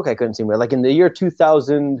damn broke, I couldn't see movies. Like in the year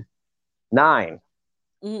 2009,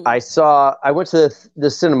 I went to the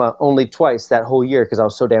cinema only twice that whole year because I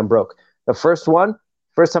was so damn broke. The first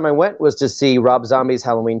time I went was to see Rob Zombie's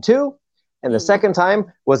Halloween 2. And the second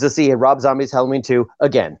time was to see Rob Zombie's Halloween 2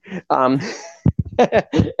 again. And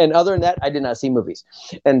other than that, I did not see movies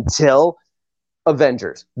until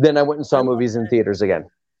Avengers. Then I went and saw movies in theaters again.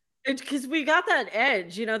 Because we got that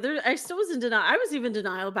edge, I still was in denial. I was even in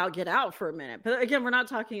denial about Get Out for a minute. But again, we're not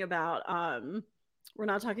talking about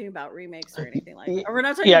remakes or anything like that. We're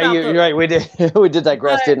not talking about you're right. We did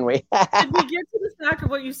digress, didn't we? Did we get to the fact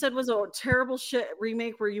of what you said was a terrible shit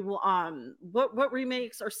remake where you what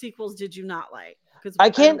remakes or sequels did you not like? Because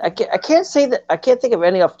I can't say that. I can't think of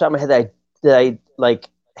any off the top of my head that I like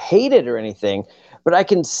hated or anything, but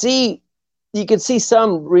you can see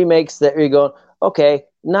some remakes that you're going, okay,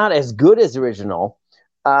 not as good as the original,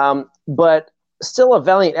 but still a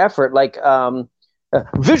valiant effort. Like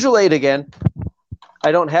Visual Aid again.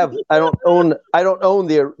 I don't own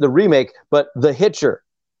the remake, but The Hitcher,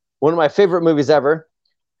 one of my favorite movies ever.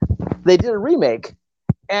 They did a remake,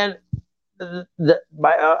 and I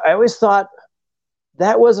always thought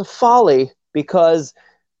that was a folly, because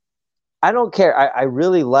I don't care. I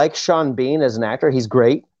really like Sean Bean as an actor. He's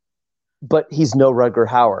great, but he's no Rutger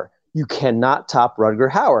Hauer. You cannot top Rutger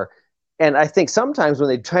Hauer. And I think sometimes when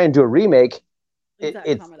they try and do a remake, they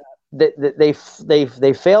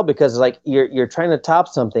fail, because like you're trying to top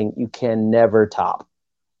something you can never top.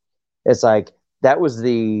 It's like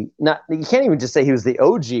you can't even just say he was the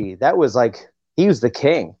OG. That was like he was the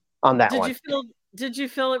king on that one. Did you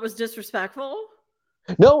feel it was disrespectful?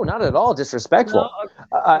 No, not at all disrespectful. No? Okay.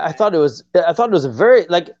 I thought it was a very,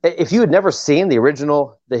 like, if you had never seen the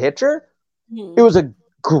original The Hitcher, it was a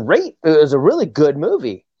really good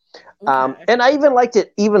movie. Okay. And I even liked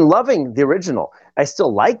it, even loving the original. I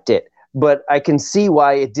still liked it, but I can see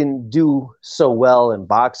why it didn't do so well in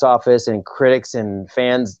box office, and critics and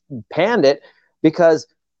fans panned it, because,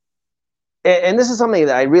 and this is something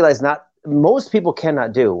that I realize not most people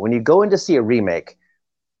cannot do. When you go in to see a remake,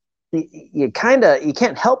 you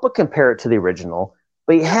can't help but compare it to the original,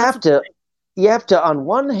 but you have to on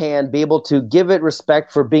one hand be able to give it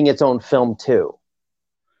respect for being its own film too.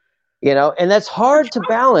 And that's hard to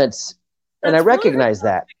balance. And I recognize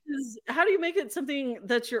that. How do you make it something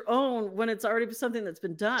that's your own when it's already something that's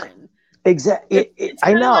been done? Exactly.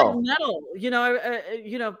 I know. Like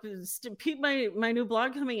metal, Pete, my new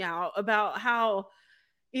blog coming out about how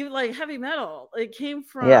even like heavy metal, it came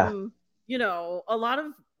from, a lot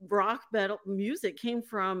of rock metal music came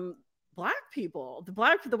from Black people.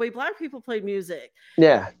 The way Black people played music.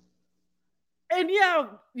 Yeah. And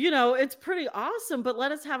it's pretty awesome, but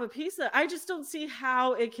let us have a piece of it. I just don't see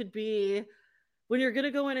how it could be, when you're going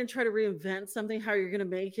to go in and try to reinvent something, how you're going to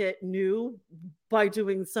make it new by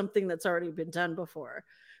doing something that's already been done before.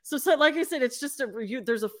 So like I said, it's just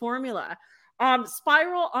there's a formula.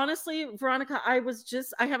 Spiral, honestly, Veronica, I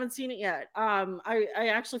haven't seen it yet. I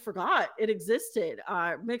actually forgot it existed.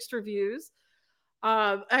 Mixed reviews.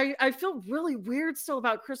 I feel really weird still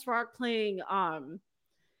about Chris Rock playing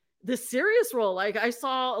the serious role. Like I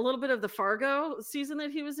saw a little bit of the Fargo season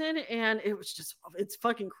that he was in, and it was just it's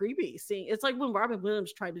fucking creepy. Seeing it's like when Robin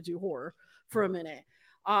Williams tried to do horror for a minute,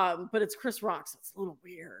 but it's Chris Rock, so it's a little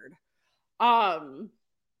weird.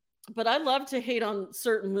 But I love to hate on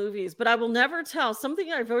certain movies, but I will never tell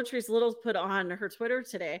something I Votrice Little put on her Twitter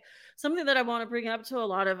today. Something that I want to bring up to a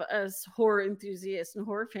lot of us horror enthusiasts and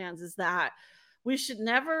horror fans is that we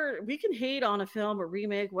can hate on a film or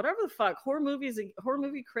remake, whatever the fuck. Horror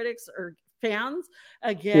movie critics or fans,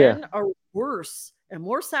 again, are worse and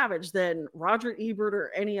more savage than Roger Ebert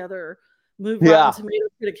or any other movie Rotten Tomato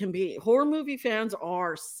critic can be. Horror movie fans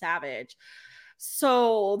are savage.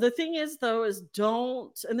 So the thing is, though, is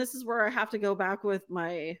don't, and this is where I have to go back with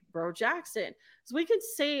my bro Jackson. So we could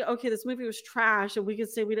say, okay, this movie was trash, and we could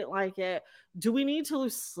say we didn't like it. Do we need to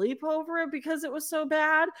lose sleep over it because it was so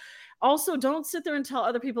bad? Also, don't sit there and tell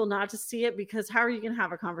other people not to see it, because how are you going to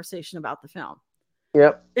have a conversation about the film?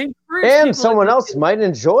 Yep. And someone else might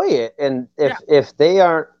enjoy it, and if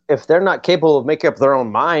they're not capable of making up their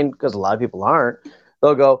own mind, because a lot of people aren't,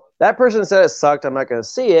 they'll go, that person said it sucked, I'm not going to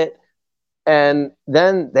see it. And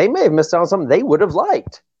then they may have missed out on something they would have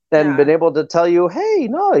liked and been able to tell you, hey,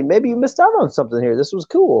 no, maybe you missed out on something here. This was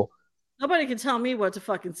cool. Nobody can tell me what to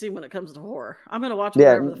fucking see when it comes to horror. I'm going to watch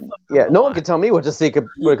whatever the fuck. No one can tell me what to see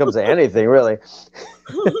when it comes to anything, really.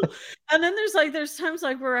 And then there's times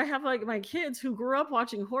like where I have like my kids who grew up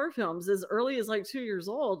watching horror films as early as like 2 years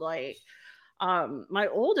old. Like my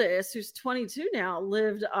oldest, who's 22 now,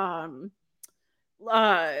 lived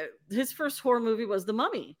his first horror movie was The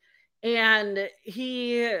Mummy. And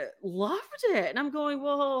he loved it. And I'm going,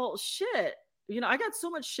 well, shit. I got so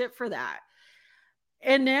much shit for that.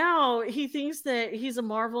 And now he thinks that he's a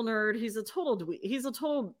Marvel nerd. He's a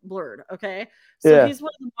total blurred. Okay. So he's one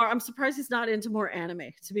of the I'm surprised he's not into more anime,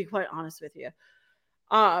 to be quite honest with you.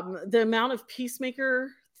 The amount of Peacemaker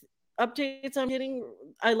updates I'm getting,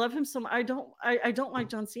 I love him so much. I don't like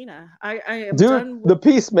John Cena. I am done with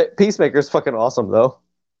the Peacemaker is fucking awesome, though.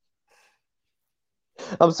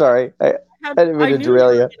 I'm sorry. I didn't mean to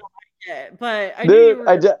derail you. But I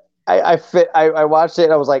watched it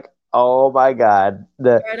and I was like, oh my God.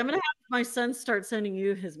 All right, I'm going to have my son start sending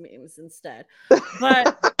you his memes instead.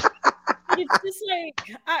 But it's just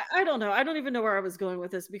like, I don't know. I don't even know where I was going with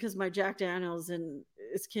this because my Jack Daniels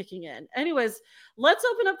is kicking in. Anyways, let's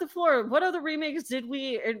open up the floor. What other remakes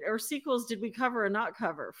or sequels did we cover or not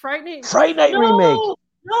cover? Fright Night remake.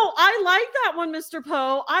 No, I like that one, Mr.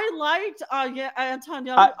 Poe. I liked Anton.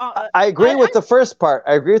 I agree with the first part.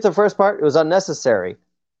 It was unnecessary.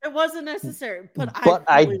 It wasn't necessary, but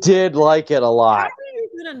I did like it a lot. How are you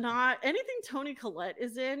gonna not anything Toni Collette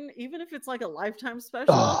is in, even if it's like a Lifetime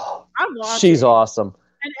special? I'm watching. She's awesome.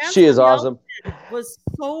 And she is awesome. Was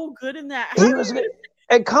so good in that.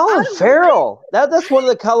 And Colin Farrell. That's one of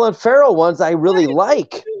the Colin Farrell ones I really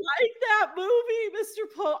like. You like that movie, Mr.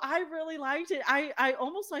 Poe? I really liked it. I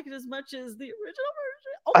almost like it as much as the original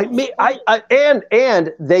version.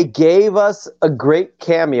 And they gave us a great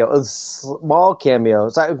cameo, a small cameo.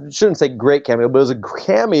 So I shouldn't say great cameo, but it was a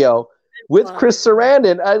cameo with Chris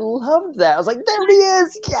Sarandon. I loved that. I was like, there he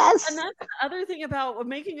is. Yes. And that's the other thing about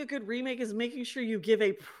making a good remake is making sure you give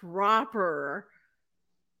proper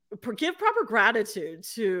gratitude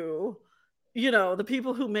to the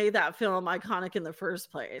people who made that film iconic in the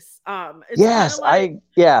first place. Let the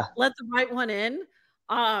right one in.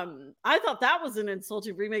 I thought that was an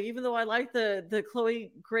insulting remake, even though I like the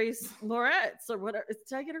Chloe Grace Moretz or whatever.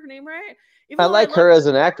 Did I get her name right? I like her as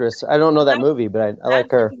an actress. I don't know that movie, but I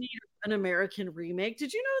like her. An American remake.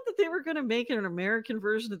 Did you know that they were going to make an American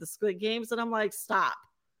version of the Squid Games? And I'm like, stop.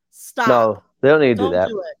 No, they don't need to do that.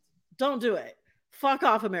 Don't do it. Fuck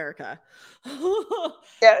off, America.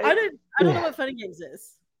 Yeah, I don't know what Funny Games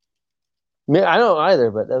is. I don't either,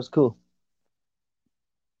 but that was cool.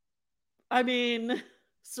 I mean,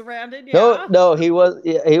 Sarandon, yeah. No, he was.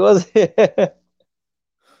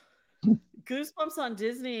 Goosebumps on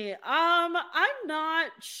Disney. I'm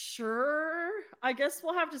not sure. I guess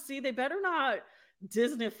we'll have to see. They better not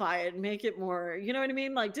Disneyfy it and make it more. You know what I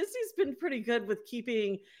mean? Like Disney's been pretty good with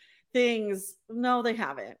keeping things. No, they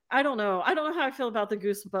haven't. I don't know. I don't know how I feel about the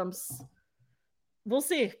Goosebumps. We'll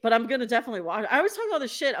see, but I'm gonna definitely watch it. I always talk all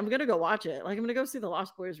this shit. I'm gonna go watch it. Like I'm gonna go see the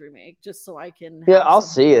Lost Boys remake just so I can. I'll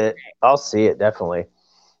see it. I'll see it definitely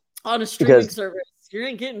on a streaming service. You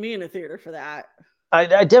ain't getting me in a theater for that.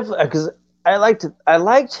 I definitely because I liked,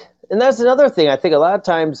 and that's another thing. I think a lot of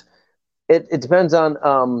times it depends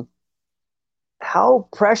on how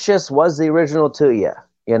precious was the original to you.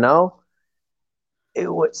 You know.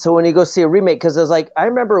 So when you go see a remake, because I was like, I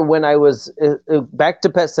remember when I was back to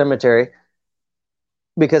Pet Sematary.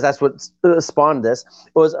 because that's what spawned this,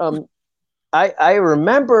 was I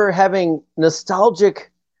remember having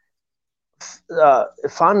nostalgic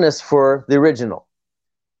fondness for the original,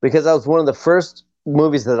 because that was one of the first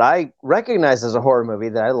movies that I recognized as a horror movie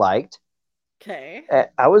that I liked. Okay.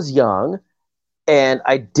 I was young, and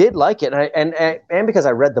I did like it, and because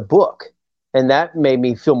I read the book, and that made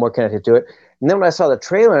me feel more connected to it. And then when I saw the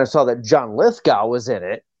trailer and I saw that John Lithgow was in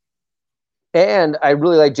it, and I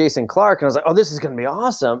really liked Jason Clarke, and I was like, "Oh, this is going to be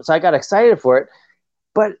awesome!" So I got excited for it.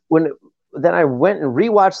 But then I went and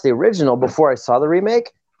rewatched the original before I saw the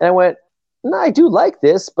remake, and I went, "No, I do like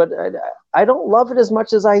this, but I don't love it as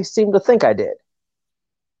much as I seem to think I did."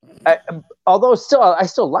 Although I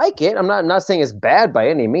still like it. I'm not saying it's bad by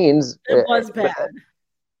any means. It was bad.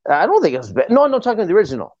 I don't think it was bad. No, I'm not talking about the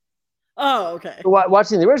original. Oh, okay.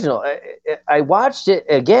 Watching the original, I watched it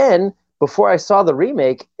again before I saw the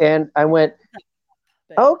remake, and I went,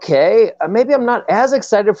 okay, maybe I'm not as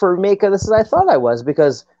excited for a remake of this as I thought I was,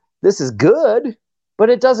 because this is good,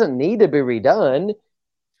 but it doesn't need to be redone.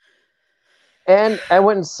 And I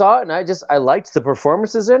went and saw it, and I liked the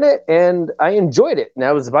performances in it, and I enjoyed it. And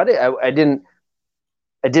that was about it. I didn't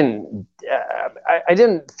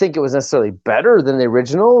think it was necessarily better than the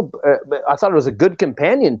original, but I thought it was a good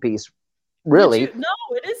companion piece. Really? No,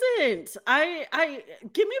 it isn't. I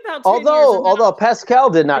give me about 10 although Pascal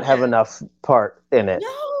did not have enough part in it.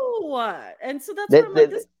 No, and so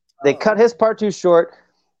that's they cut his part too short.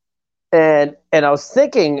 And I was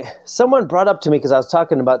thinking, someone brought up to me, because I was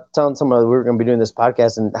telling someone we were going to be doing this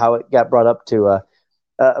podcast, and how it got brought up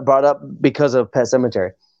because of Pet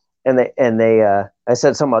Sematary, and I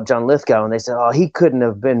said something about John Lithgow, and they said, "Oh, he couldn't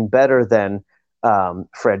have been better than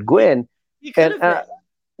Fred Gwynne."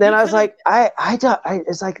 Then I was like,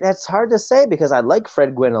 it's like, that's hard to say, because I like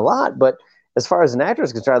Fred Gwynne a lot, but as far as an actor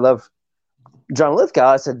is concerned, I love John Lithgow.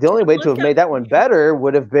 I said the only way to have made that one better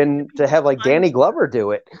would have been to have like Danny Glover do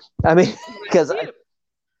it. I mean, because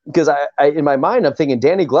I in my mind I'm thinking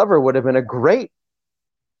Danny Glover would have been a great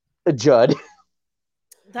Judd.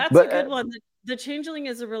 That's a good one. The Changeling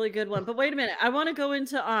is a really good one. But wait a minute, I want to go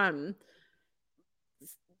into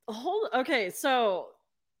okay, so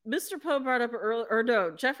Mr. Poe brought up earlier, or no,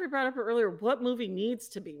 Jeffrey brought up earlier, what movie needs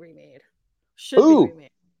to be remade? Should be remade.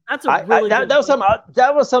 That's a really good that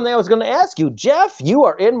was something I was going to ask you. Jeff, you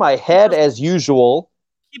are in my head as usual.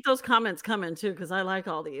 Keep those comments coming too, because I like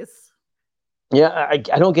all these. Yeah, I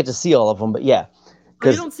don't get to see all of them, but yeah.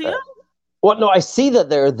 You don't see them? Well, no, I see that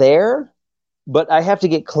they're there, but I have to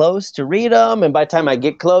get close to read them, and by the time I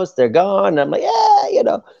get close, they're gone. And I'm like, Stay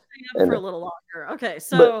up for a little longer. Okay,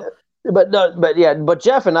 so... But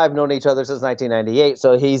Jeff and I have known each other since 1998,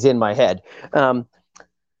 so he's in my head. But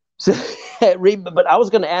I was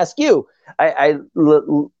going to ask you. I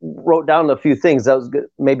wrote down a few things that I was going to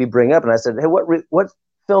maybe bring up, and I said, "Hey, what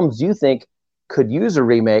films do you think could use a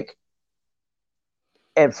remake?"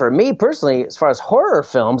 And for me personally, as far as horror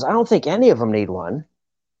films, I don't think any of them need one.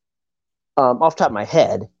 Off the top of my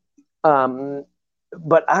head,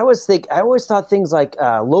 but I always thought things like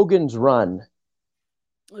Logan's Run.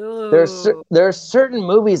 There are certain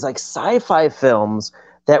movies, like sci-fi films,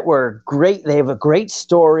 that were great. They have a great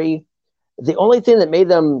story. The only thing that made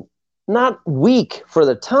them not weak for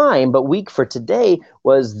the time, but weak for today,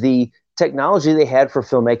 was the technology they had for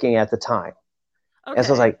filmmaking at the time. Okay. And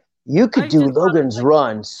so I was like, you could do Logan's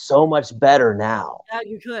Run so much better now. Yeah,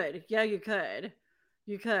 you could.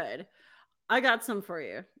 You could. I got some for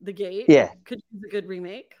you. The Gate. Yeah. Could use a good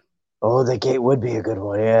remake. Oh, The Gate would be a good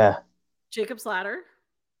one, yeah. Jacob's Ladder.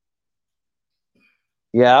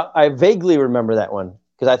 Yeah, I vaguely remember that one,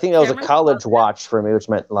 because I think that was a college watch for me, which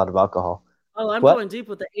meant a lot of alcohol. Oh, I'm going deep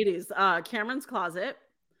with the 80s. Cameron's Closet,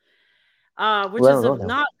 which is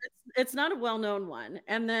it's not a well-known one.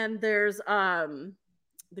 And then there's The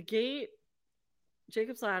Gate,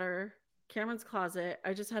 Jacob's Ladder, Cameron's Closet.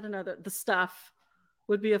 I just had another. The Stuff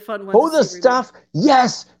would be a fun one. Oh, The Stuff.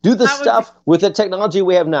 Yes, do The Stuff with the technology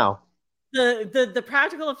we have now. The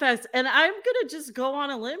practical effects. And I'm gonna just go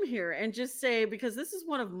on a limb here and just say, because this is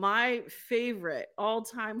one of my favorite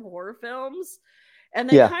all-time horror films, and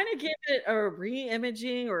they kind of give it a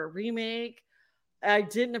re-imaging or a remake. I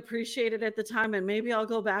didn't appreciate it at the time, and maybe I'll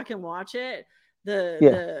go back and watch it,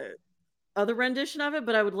 the other rendition of it,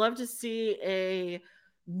 but I would love to see a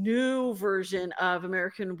new version of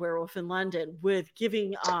American Werewolf in London with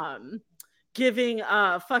giving fucking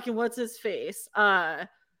what's his face,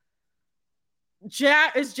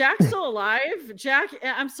 Jack. Is Jack still alive? Jack,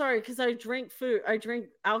 I'm sorry, because I drink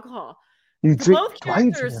alcohol. You drink both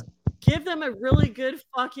characters. Give them a really good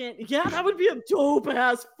fucking that would be a dope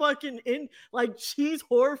ass fucking cheese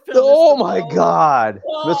horror film. Oh my god,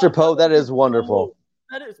 Mr. Poe, that is wonderful.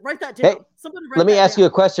 That is, write that down. Hey, Somebody write let me that ask down. you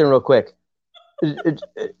a question real quick.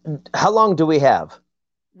 How long do we have?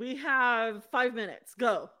 We have 5 minutes.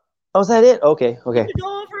 Go. Oh, is that it? Okay. We can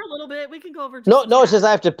go over a little bit. We can go over just No, it's tad. just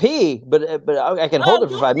I have to pee, but I can hold Oh, it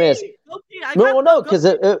for go 5 minutes. pee. Go pee. I No, got no, go because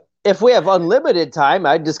pee. if we have unlimited time,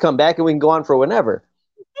 I'd just come back and we can go on for whenever.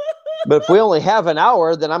 But if we only have an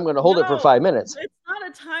hour, then I'm going to hold it for 5 minutes. It's not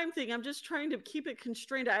a time thing. I'm just trying to keep it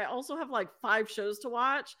constrained. I also have like 5 shows to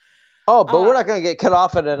watch. Oh, but we're not going to get cut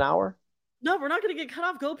off at an hour? No, we're not going to get cut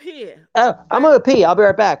off. Go pee. I'm going to pee. I'll be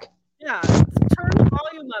right back. Yeah, turn the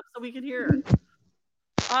volume up so we can hear.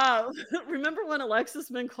 Remember when Alexis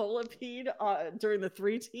Mincola peed during the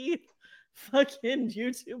 3 Teeth fucking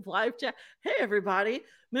YouTube live chat? Hey, everybody.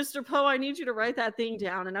 Mr. Poe, I need you to write that thing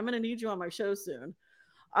down, and I'm going to need you on my show soon.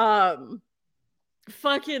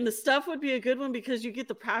 Fucking the stuff would be a good one because you get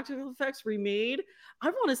the practical effects remade. I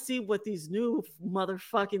want to see what these new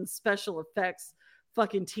motherfucking special effects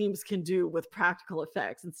fucking teams can do with practical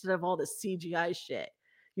effects instead of all this CGI shit.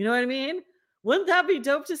 You know what I mean? Wouldn't that be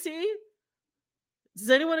dope to see?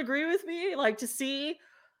 Does anyone agree with me? Like to see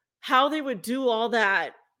how they would do all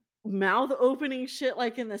that mouth opening shit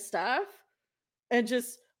like in the stuff and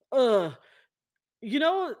just you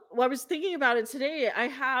know, I was thinking about it today. I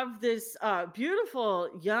have this beautiful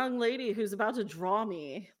young lady who's about to draw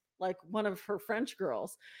me like one of her French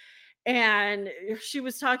girls. And she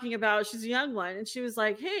was talking about, she's a young one, and she was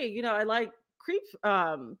like, hey, you know, I like Creep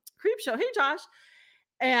Show. Hey, Josh.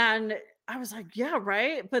 And I was like, yeah,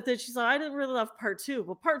 right. But then she's like, I didn't really love part 2.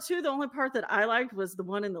 Well, part 2, the only part that I liked was the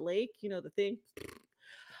one in the lake, you know, the thing.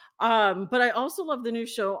 But I also love the new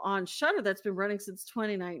show on Shudder that's been running since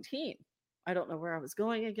 2019. I don't know where I was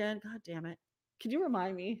going again. God damn it. Can you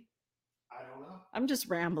remind me? I don't know. I'm just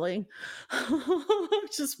rambling.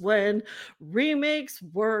 Just when remakes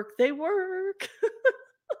work, they work.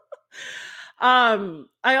 I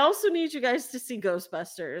also need you guys to see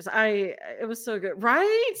Ghostbusters. It was so good,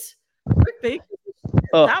 right? Rick Baker.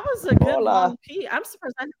 That was a good long pee. I'm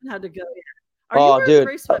surprised I haven't had to go yet. Are you wearing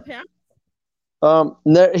gray sweatpants?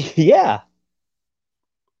 No, yeah.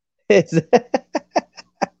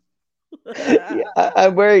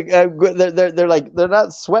 I'm wearing. They're like they're not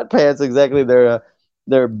sweatpants exactly. They're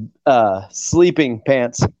sleeping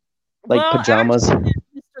pants, like pajamas. Actually,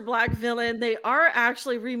 Mr. Black Villain, they are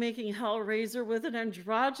actually remaking Hellraiser with an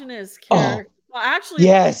androgynous character. Well, actually,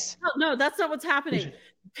 yes. No, that's not what's happening.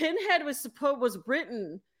 Pinhead was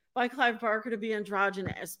written by Clive Barker to be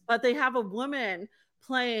androgynous, but they have a woman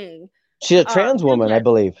playing. She's a trans woman, Pinhead. I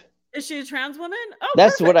believe. Is she a trans woman? Oh,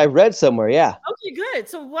 that's perfect. what I read somewhere. Yeah. Okay, good.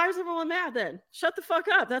 So why is everyone mad then? Shut the fuck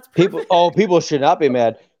up. That's perfect. People should not be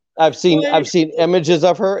mad. I've seen images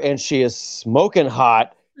of her, and she is smoking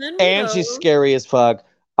hot, and she's scary as fuck.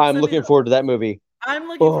 I'm looking forward to that movie. I'm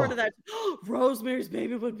looking forward to that. Rosemary's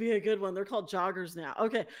Baby would be a good one. They're called joggers now.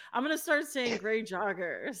 Okay, I'm gonna start saying gray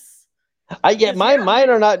joggers. Mine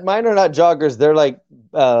are not joggers. They're like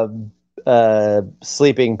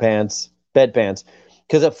sleeping pants, bed pants,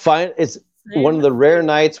 because it's one of the rare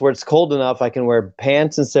nights where it's cold enough I can wear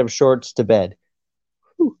pants instead of shorts to bed.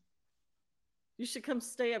 Whew. You should come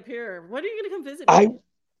stay up here. When are you gonna come visit me?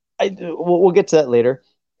 We'll get to that later.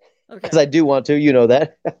 Because I do want to, you know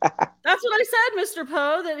that. That's what I said, Mr.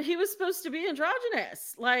 Poe, that he was supposed to be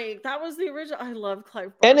androgynous. Like, that was the original. I love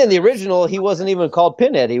Clive Barker. And in the original, he wasn't even called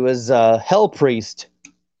Pinhead. He was Hell Priest.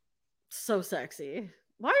 So sexy.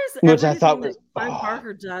 Why is everything that Clive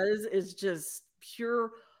Barker does is just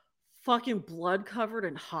pure fucking blood covered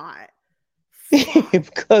and hot?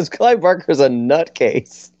 Because Clive Barker's a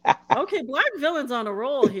nutcase. Okay, Black Villain's on a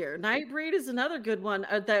roll here. Nightbreed is another good one.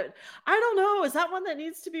 That I don't know. Is that one that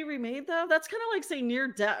needs to be remade though? That's kind of like saying Near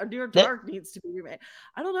Dark needs to be remade.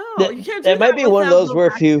 I don't know. You can't do that. Might be one of those where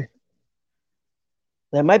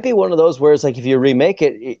that might be one of those where it's like if you remake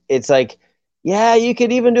it, it's like, yeah, you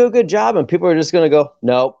could even do a good job, and people are just gonna go,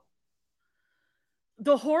 nope.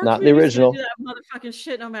 The horror not the original. Do that motherfucking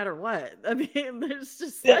shit no matter what. I mean, there's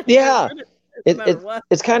just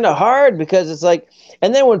it's kind of hard because it's like,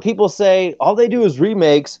 and then when people say all they do is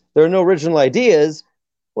remakes, there are no original ideas.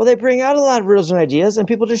 Well, they bring out a lot of original ideas, and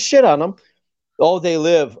people just shit on them. Oh, they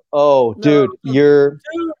live. Oh, dude, dude,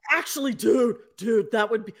 that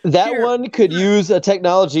would be one could use a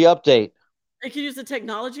technology update. It could use a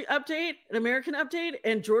technology update, an American update,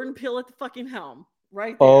 and Jordan Peele at the fucking helm.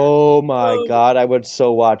 Right there. Oh my God, I would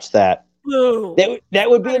so watch that. That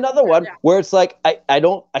would be another one where it's like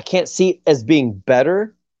I can't see it as being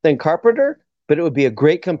better than Carpenter, but it would be a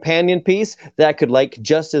great companion piece that I could like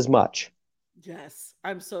just as much. Yes,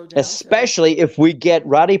 I'm so down. Especially if we get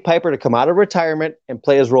Roddy Piper to come out of retirement and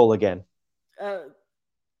play his role again.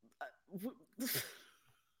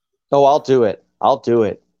 Oh, I'll do it. I'll do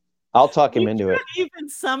it. I'll talk him into it. We can't even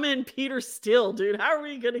summon Peter Steele, dude. How are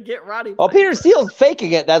we going to get Roddy Oh, Piper? Peter Steele's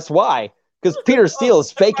faking it. That's why. Because Peter Steele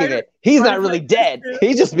is faking it. He's not really dead.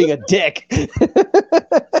 He's just being a dick.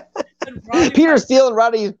 Peter Steele and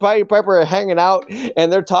Roddy Piper are hanging out,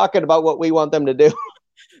 and they're talking about what we want them to do.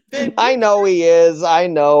 I know he is. I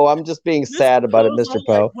know. I'm just being sad about it, Mr.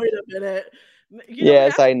 Poe. Like, wait a minute.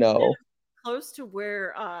 Yes, I know. Close to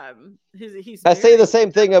where he's. I say the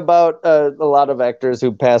same thing about a lot of actors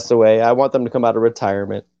who pass away. I want them to come out of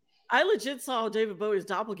retirement. I legit saw David Bowie's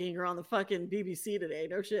doppelganger on the fucking BBC today.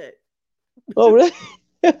 No shit. Oh, really?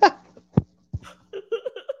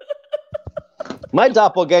 My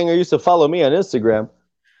doppelganger used to follow me on Instagram,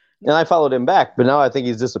 and I followed him back, but now I think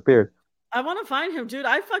he's disappeared. I want to find him, dude.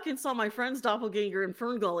 I fucking saw my friend's doppelganger in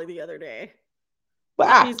Fern Gully the other day. Wow.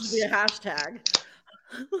 That needs to be a hashtag.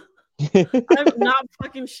 I'm not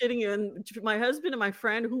fucking shitting you. And my husband and my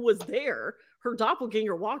friend who was there, her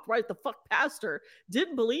doppelganger walked right the fuck past her.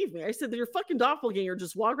 Didn't believe me. I said, your fucking doppelganger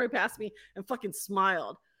just walked right past me and fucking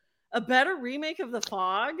smiled. A better remake of The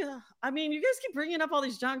Fog? I mean, you guys keep bringing up all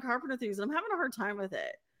these John Carpenter things, and I'm having a hard time with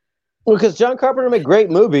it. Well, because John Carpenter made great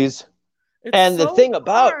movies. And the thing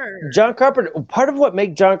about John Carpenter, part of what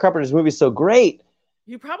makes John Carpenter's movies so great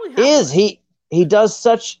is he does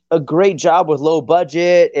such a great job with low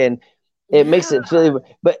budget, and it makes it really.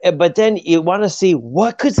 But then you want to see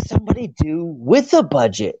what could somebody do with a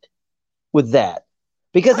budget with that,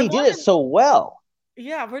 because he did it so well.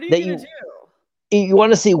 Yeah, what are you gonna do? You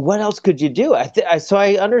want to see what else could you do. So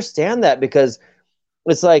I understand that, because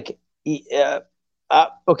it's like,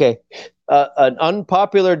 okay, an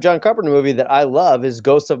unpopular John Carpenter movie that I love is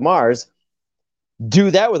Ghosts of Mars.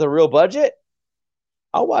 Do that with a real budget,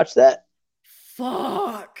 I'll watch that.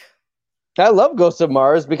 Fuck. I love Ghosts of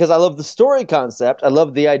Mars because I love the story concept. I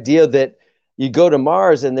love the idea that you go to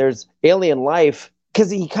Mars and there's alien life,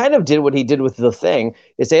 because he kind of did what he did with The Thing.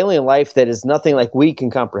 It's alien life that is nothing like we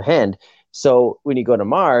can comprehend. So when you go to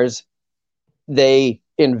Mars, they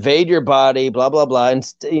invade your body, blah, blah, blah, and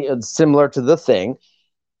similar to The Thing.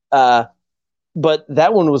 But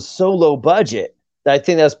that one was so low budget. I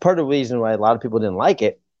think that's part of the reason why a lot of people didn't like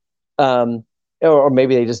it. Or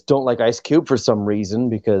maybe they just don't like Ice Cube for some reason,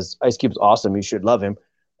 because Ice Cube's awesome. You should love him.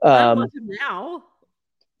 I love him now.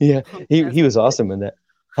 Yeah, he was awesome in that.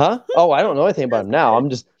 Huh? Oh, I don't know anything about him now.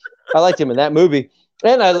 I liked him in that movie.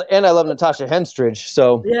 And I love Natasha Henstridge.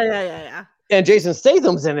 So yeah. And Jason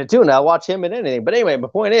Statham's in it too, and I'll watch him in anything. But anyway, my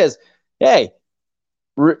point is, hey,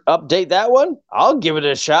 update that one. I'll give it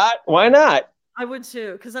a shot. Why not? I would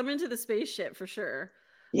too, because I'm into the space shit for sure.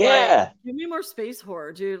 Yeah. Like, give me more space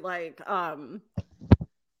horror, dude. Like,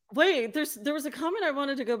 wait, there was a comment I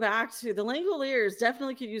wanted to go back to. The Langoliers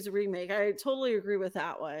definitely could use a remake. I totally agree with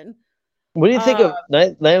that one. What do you think of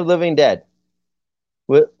Night of Living Dead?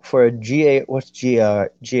 For a GA, what's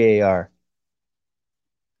GAR?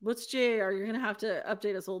 What's GAR? You're gonna have to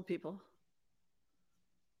update us old people.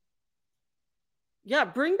 Yeah,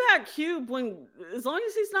 bring back Cube as long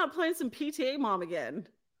as he's not playing some PTA mom again.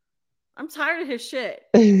 I'm tired of his shit.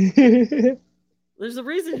 There's a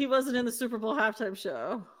reason he wasn't in the Super Bowl halftime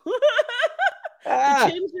show. The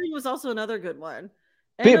Chin thing was also another good one.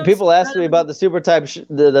 People asked me about the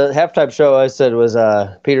the halftime show. I said, was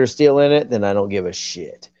Peter Steele in it? Then I don't give a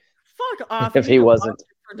shit. Fuck off. If he wasn't.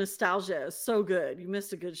 For nostalgia, so good. You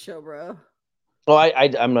missed a good show, bro. Oh,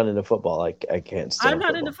 I'm not into football. I can't stand. I'm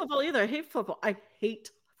not into football either. I hate football. I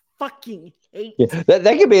fucking hate. Yeah,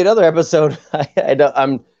 that could be another episode.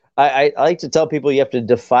 I like to tell people you have to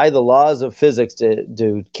defy the laws of physics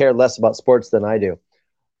to care less about sports than I do.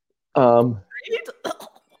 I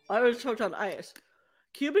was choked on ice.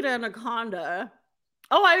 Cuban Anaconda.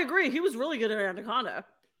 Oh, I agree. He was really good at Anaconda.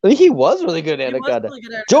 I think he was really good at Anaconda.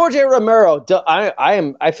 George A. Romero.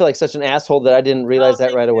 I feel like such an asshole that I didn't realize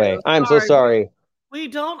that right away. I'm so sorry. We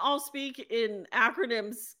don't all speak in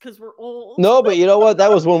acronyms because we're old. No, but you know what?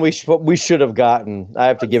 That was one we should have gotten. I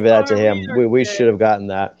have to give that to him. We should have gotten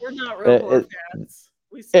that. We're not real horror fans.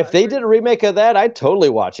 If they did a remake of that, I'd totally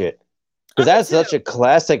watch it. Because that's such a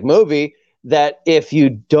classic movie that if you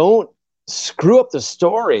don't screw up the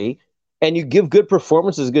story and you give good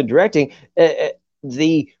performances, good directing,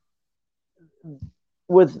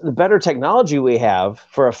 with the better technology we have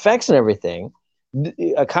for effects and everything,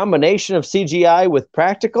 a combination of CGI with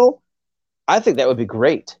practical, I think that would be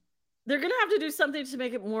great. They're gonna have to do something to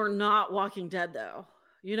make it more not Walking Dead, though.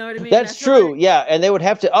 You know what I mean? That's true. Yeah, and they would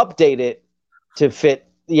have to update it to fit.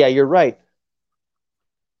 Yeah, you're right.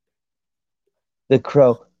 The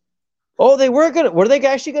Crow. Oh, were they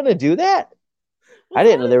actually gonna do that? Well, I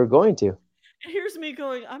didn't know they were going to. Here's me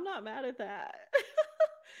going, I'm not mad at that.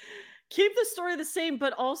 keep the story the same,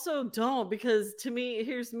 but also don't, because to me,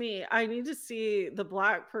 here's me. I need to see the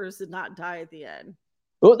black person not die at the end.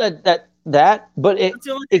 Well, but That's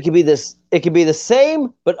the only it could be this. It could be the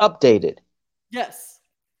same but updated. Yes.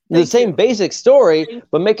 The same basic story,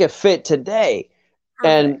 but make it fit today.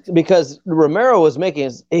 Perfect. And because Romero was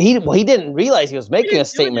making, he didn't realize he was making a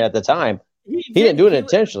statement at the time. He didn't do it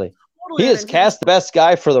intentionally. He just cast the best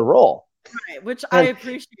guy for the role. Right, which I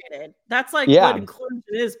appreciated. That's like what inclusion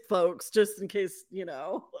is, folks, just in case,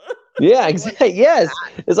 Yeah, exactly. Yes.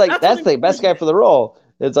 It's like, that's the best guy for the role.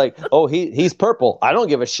 It's like, oh, he's purple. I don't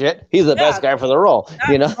give a shit. He's the best guy for the role.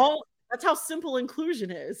 That's how simple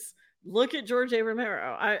inclusion is. Look at George A.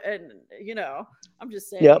 Romero. I'm just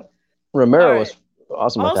saying. Yep. Romero was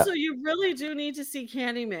awesome. Also, you really do need to see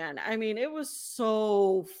Candyman. I mean, it was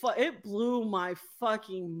so it blew my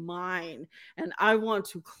fucking mind, and I want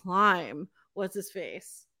to climb what's his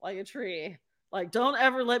face like a tree. Like, don't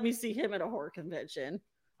ever let me see him at a horror convention.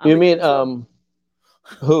 You mean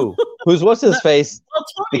who? Who's what's his face? Well,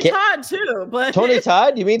 Tony Todd too, but Tony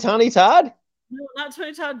Todd? You mean Tony Todd? No, not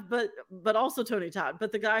Tony Todd, but also Tony Todd,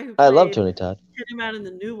 but the guy who I love Tony Todd. Him out in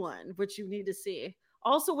the new one, which you need to see.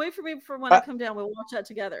 Also, wait for me for when I come down. We'll watch that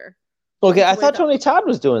together. Okay, I thought Tony Todd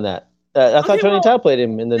was doing that. I thought Tony Todd played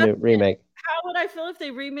him in the new remake. How would I feel if they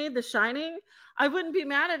remade The Shining? I wouldn't be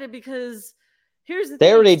mad at it, because here's the thing.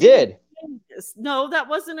 They already did. No, that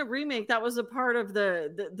wasn't a remake. That was a part of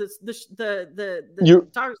the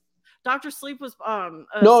Dr. Sleep was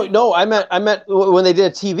no. I meant when they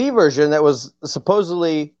did a TV version that was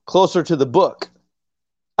supposedly closer to the book.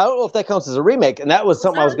 I don't know if that counts as a remake, and that was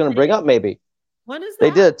something I was going to bring up. Maybe when is that?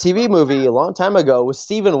 They did a TV movie a long time ago with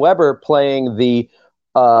Steven Weber playing the,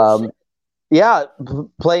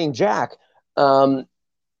 playing Jack. And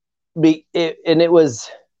it was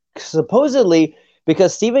supposedly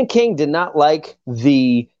because Stephen King did not like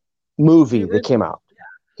the movie that came out.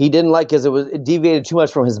 He didn't like it deviated too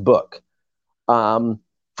much from his book. From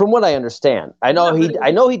what I understand, I know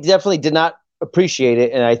he definitely did not appreciate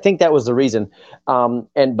it, and I think that was the reason.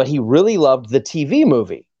 But he really loved the TV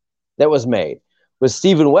movie that was made with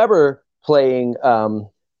Steven Weber playing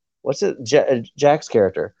what's it, Jack's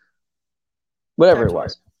character, whatever it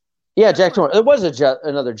was. Yeah, Jack Torrance. It was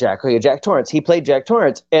another Jack. Okay, Jack Torrance. He played Jack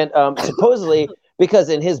Torrance, and supposedly because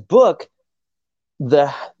in his book,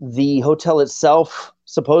 the hotel itself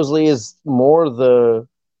supposedly is more the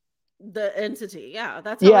entity. Yeah,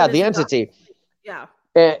 that's the entity. Yeah,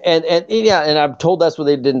 and I'm told that's what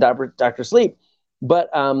they did in Dr. Sleep. But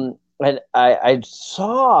and I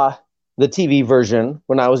saw the TV version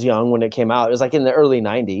when I was young, when it came out. It was like in the early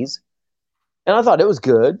 90s, and I thought it was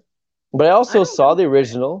good. But I also saw the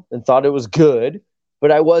original and thought it was good,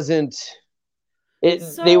 but I wasn't.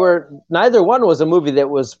 Neither one was a movie that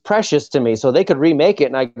was precious to me, so they could remake it,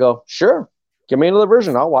 and I go, sure, give me another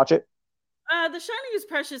version, I'll watch it. The Shining is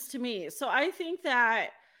precious to me, so I think that,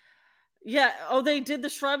 yeah. Oh, they did the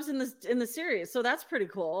shrubs in the series, so that's pretty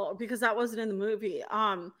cool because that wasn't in the movie.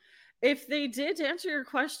 If they did, to answer your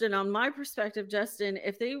question, on my perspective, Justin,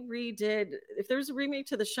 if there's a remake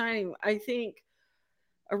to The Shining, I think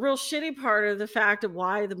a real shitty part of the fact of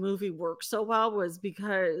why the movie worked so well was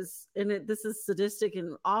because, this is sadistic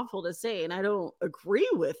and awful to say, and I don't agree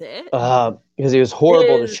with it. Because he was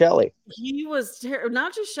horrible to Shelley. He was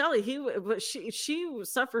not just Shelley. She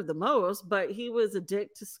suffered the most, but he was a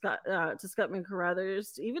dick to Scottman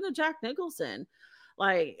Carruthers, even to Jack Nicholson.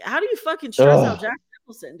 Like, how do you fucking stress out Jack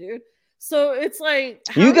Nicholson, dude? So it's like,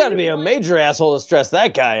 you got to be a major asshole to stress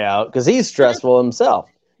that guy out because he's stressful himself.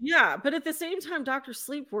 Yeah, but at the same time, Dr.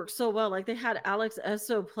 Sleep worked so well. Like, they had Alex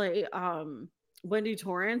Esso play Wendy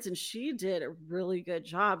Torrance, and she did a really good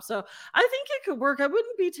job. So I think it could work. I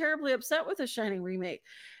wouldn't be terribly upset with a Shining remake,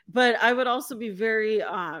 but I would also be very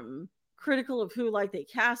critical of who they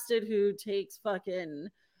casted, who's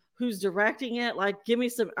directing it. Like, give me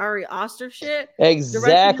some Ari Aster shit.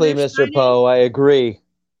 Exactly, Mr. Poe. I agree.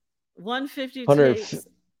 150 takes.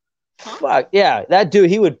 Fuck yeah, that dude,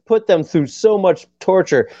 he would put them through so much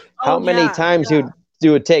torture. How many times he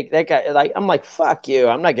would take that guy? Like, I'm like, fuck you,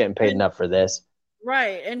 I'm not getting paid enough for this.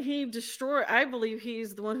 Right, and I believe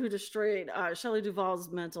he's the one who destroyed Shelley Duvall's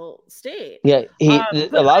mental state. Yeah,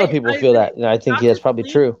 a lot of people feel that, and I think that's probably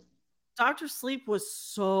true. Dr. Sleep was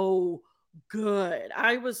so good.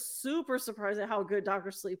 I was super surprised at how good Dr.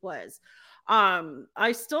 Sleep was.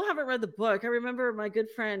 I still haven't read the book. I remember my good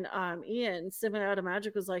friend Ian Simmon Out of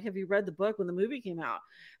Magic was like, have you read the book when the movie came out?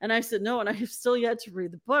 And I said no, and I have still yet to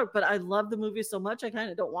read the book, but I love the movie so much I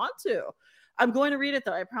kind of don't want to. I'm going to read it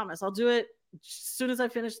though, I promise. I'll do it as soon as I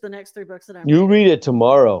finish the next 3 books that I'm You read it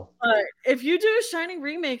tomorrow. But if you do a Shining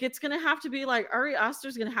remake, it's going to have to be like Ari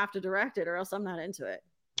Aster's going to have to direct it, or else I'm not into it.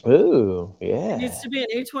 Ooh, yeah. It needs to be an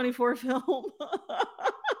A24 film.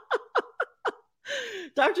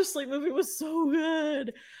 Dr. Sleep movie was so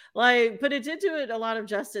good. Like, but it did do it a lot of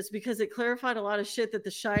justice because it clarified a lot of shit that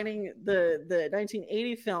The Shining, the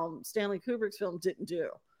 1980 film, Stanley Kubrick's film, didn't do.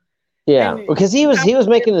 Yeah, And because he was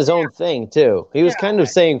making his own thing too. He was kind of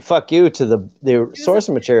saying "fuck you" to the source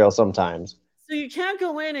material sometimes. So you can't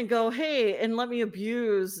go in and go, hey, and let me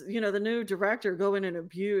abuse, the new director go in and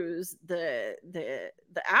abuse the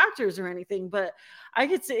actors or anything. But I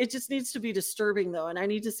could say it just needs to be disturbing though, and I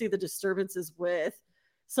need to see the disturbances with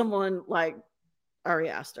someone like Ari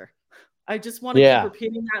Aster. I just want to keep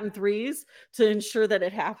repeating that in 3s to ensure that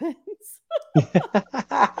it happens.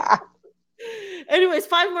 Anyways,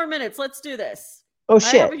 5 more minutes. Let's do this. Oh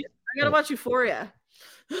shit! I gotta watch Euphoria.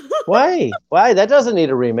 Why? That doesn't need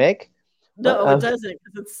a remake. No, it doesn't,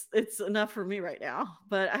 because it's enough for me right now.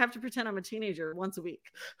 But I have to pretend I'm a teenager once a week.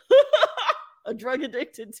 A drug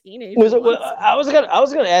addicted teenager. I was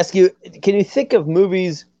gonna ask you, can you think of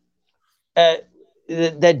movies that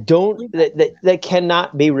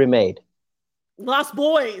cannot be remade? Lost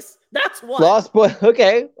Boys. That's one. Lost Boys.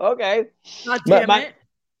 Okay. God damn it.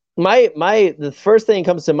 The first thing that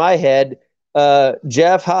comes to my head,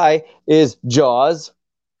 Jeff High, is Jaws.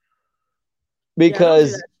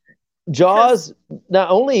 Because Jaws, not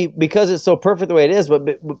only because it's so perfect the way it is,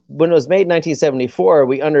 but when it was made in 1974,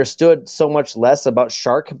 we understood so much less about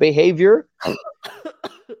shark behavior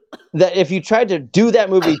that if you tried to do that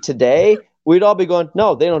movie today, we'd all be going,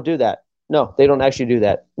 no, they don't do that. No, they don't actually do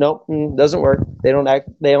that. No, doesn't work. They don't act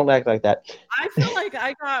like that. I feel like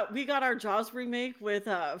we got our Jaws remake with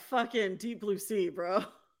fucking Deep Blue Sea, bro.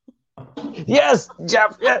 Yes,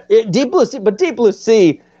 Jeff. Yeah, Deep Blue Sea, but Deep Blue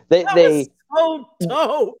Sea, they so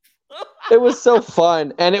dope. It was so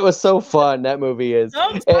fun, and it was so fun. That movie is.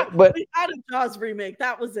 But we had a Jaws remake.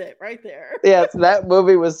 That was it, right there. Yes, that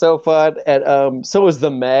movie was so fun, and so was The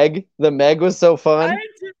Meg. The Meg was so fun.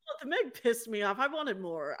 The Meg pissed me off. I wanted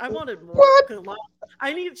more. What?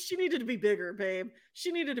 She needed to be bigger, babe.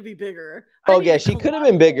 She needed to be bigger. She could have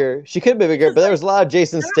been bigger. But there was a lot of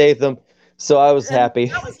Jason Statham, so I was happy.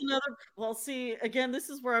 That was another. Well, see, again, this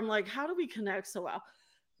is where I'm like, how do we connect so well?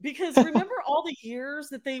 Because remember all the years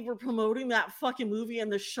that they were promoting that fucking movie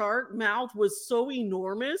and the shark mouth was so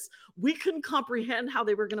enormous, we couldn't comprehend how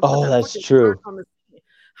they were going to put that that's fucking true. shark on the scene.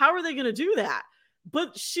 How are they going to do that?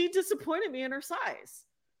 But she disappointed me in her size.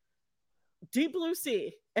 Deep Blue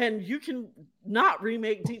Sea, and you can not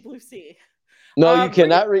remake Deep Blue Sea. No, you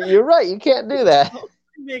cannot. You're right. You can't do that.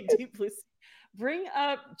 Remake Deep Blue Sea. Bring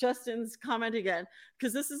up Justin's comment again,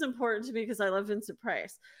 because this is important to me because I love Vincent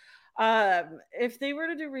Price. If they were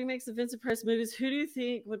to do remakes of Vincent Price movies, who do you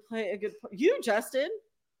think would play a good part? You, Justin.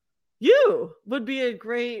 You would be a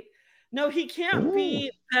great. No, he can't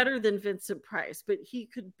be better than Vincent Price, but he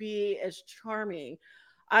could be as charming.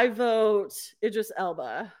 I vote Idris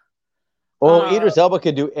Elba. Oh, Idris Elba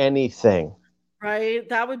could do anything. Right?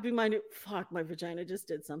 That would be my new. Fuck, my vagina just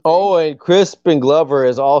did something. Oh, and Crispin Glover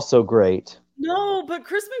is also great. No, but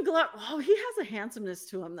Crispin Glover, he has a handsomeness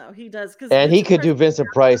to him, though. He does. And he could do Vincent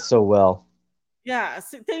Price so well. Yeah.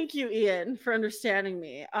 So thank you, Ian, for understanding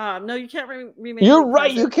me. No, you can't remake. You're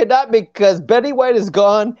right. You cannot, because Betty White is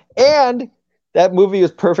gone, and that movie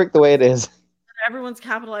is perfect the way it is. Everyone's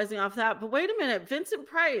capitalizing off that. But wait a minute. Vincent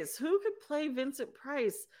Price. Who could play Vincent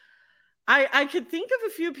Price? I could think of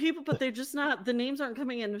a few people, but they're just not. The names aren't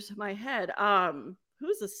coming into my head.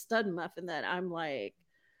 Who's a stud muffin that I'm like,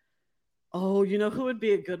 oh, you know who would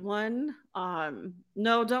be a good one?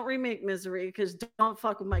 No, don't remake Misery, because don't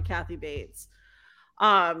fuck with my Kathy Bates.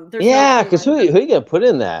 Because who are you gonna put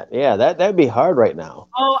in that? Yeah, that'd be hard right now.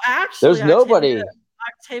 Oh, actually, there's nobody.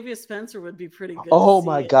 Octavia Spencer would be pretty good. Oh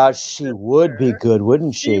my gosh, she would be good,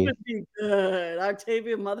 wouldn't she? She would be good.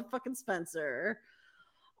 Octavia motherfucking Spencer.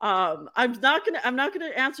 I'm not gonna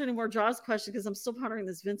answer any more Jaws questions because I'm still pondering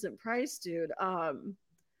this Vincent Price dude.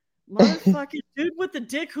 Motherfucking dude with the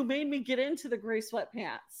dick who made me get into the gray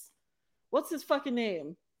sweatpants. What's his fucking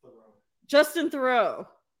name? Justin Theroux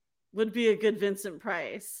would be a good Vincent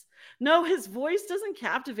Price. No, his voice doesn't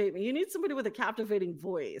captivate me. You need somebody with a captivating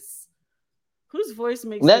voice. Whose voice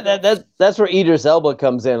makes that's where Idris Elba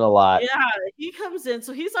comes in a lot. Yeah, he comes in.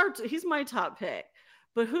 So he's my top pick.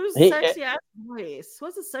 But who's sexy ass voice?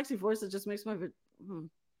 What's a sexy voice that just makes my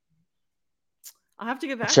I'll have to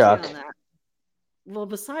get back to you on that. Well,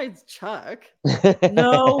 besides Chuck.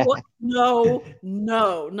 No,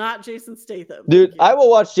 not Jason Statham. Dude, I will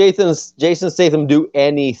watch Jason Statham do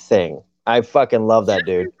anything. I fucking love that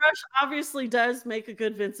Jeffrey dude. Rush obviously does make a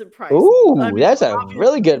good Vincent Price. I Ooh, mean, that's a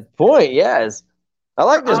really good point. Yes. I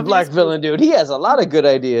like for this obvious black villain dude. He has a lot of good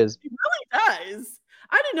ideas. He really does.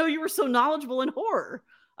 I didn't know you were so knowledgeable in horror.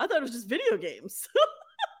 I thought it was just video games.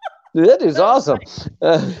 Dude, that dude's awesome.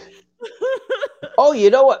 Oh, you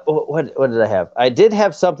know what? What did I have? I did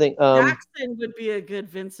have something. Jackson would be a good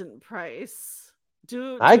Vincent Price.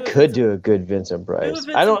 I could do a good Vincent Price.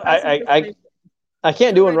 I don't. I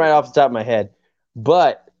can't do one right off the top of my head,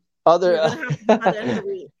 but other. By the end of the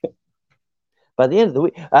week. By the end of the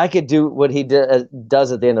week, I could do what he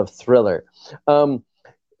does at the end of Thriller. What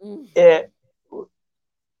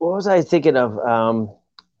was I thinking of?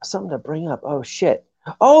 Something to bring up. Oh shit.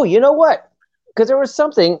 Oh, you know what? Because there was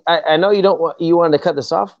something. I know you wanted to cut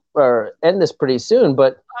this off or end this pretty soon,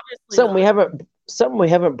 but something we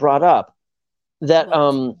haven't brought up that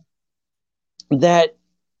that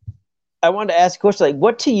I wanted to ask a question. Like,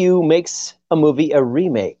 what to you makes a movie a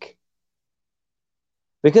remake?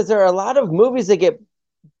 Because there are a lot of movies that get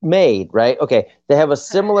made, right? Okay, they have a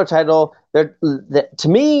similar title. To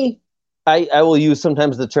me, I will use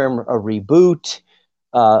sometimes the term a reboot,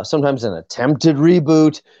 sometimes an attempted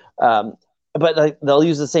reboot, but like, they'll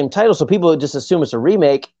use the same title, so people just assume it's a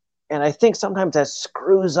remake. And I think sometimes that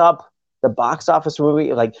screws up the box office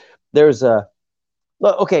movie. Like, there's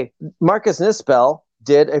Marcus Nispel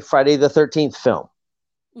did a Friday the 13th film.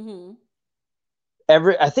 Mm-hmm.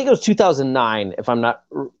 I think it was 2009, if I'm not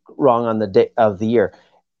wrong on the date of the year,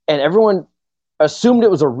 and everyone assumed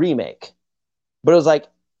it was a remake, but it was like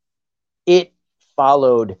it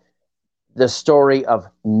followed the story of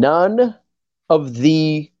none of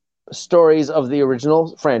the stories of the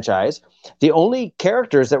original franchise. The only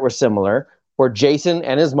characters that were similar were Jason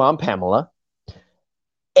and his mom Pamela,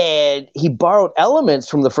 and he borrowed elements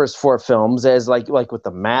from the first 4 films, as like with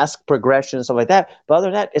the mask progression and stuff like that. But other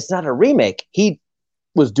than that, it's not a remake. He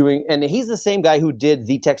was doing, and he's the same guy who did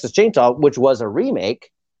the Texas Chainsaw, which was a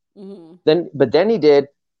remake. Mm-hmm. Then he did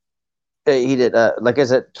like I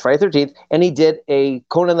said, Friday 13th, and he did a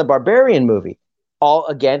Conan the Barbarian movie. All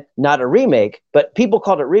again, not a remake, but people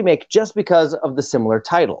called it remake just because of the similar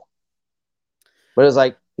title. But it was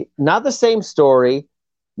like not the same story,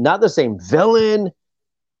 not the same villain,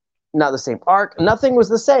 not the same arc. Nothing was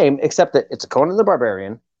the same except that it's Conan the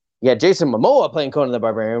Barbarian. You had Jason Momoa playing Conan the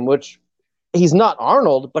Barbarian, which he's not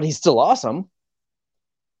Arnold, but he's still awesome.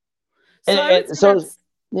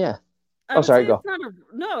 Yeah. Oh, sorry, go.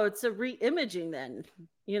 It's a re-imaging then.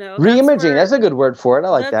 Re-imaging, that's a good word for it. I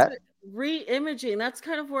like that. Re-imaging, that's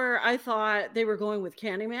kind of where I thought they were going with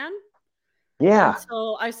Candyman. Yeah.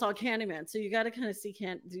 Until I saw Candyman. So you got to kind of see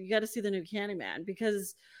the new Candyman,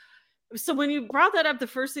 because so when you brought that up, the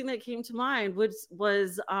first thing that came to mind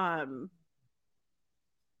was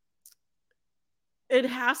it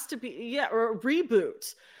has to be or a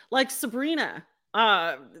reboot like Sabrina.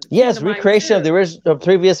 Yes, recreation of the original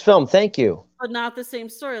previous film. Thank you. But not the same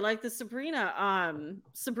story. Like the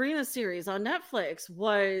Sabrina series on Netflix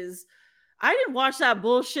was. I didn't watch that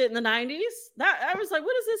bullshit in the 90s. I was like,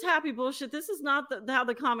 what is this happy bullshit? This is not how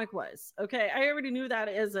the comic was. Okay, I already knew that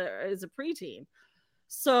as a preteen.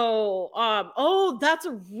 So, that's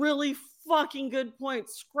a really fucking good point.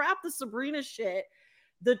 Scrap the Sabrina shit.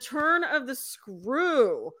 The Turn of the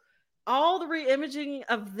Screw, all the re-imaging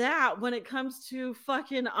of that when it comes to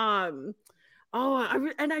fucking and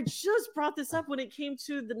I just brought this up when it came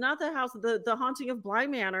to the Haunting of Bly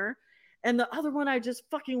Manor, and the other one I just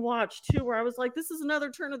fucking watched too, where I was like, this is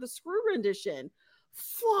another Turn of the Screw rendition.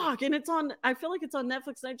 Fuck, and I feel like it's on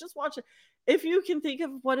Netflix, and I just watched it. If you can think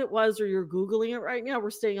of what it was, or you're Googling it right now,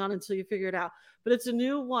 we're staying on until you figure it out. But it's a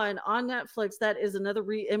new one on Netflix that is another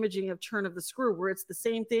re-imaging of Turn of the Screw, where it's the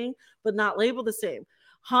same thing, but not labeled the same.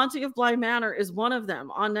 Haunting of Bly Manor is one of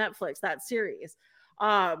them on Netflix, that series.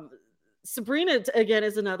 Sabrina, again,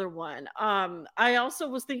 is another one. I also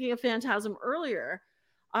was thinking of Phantasm earlier.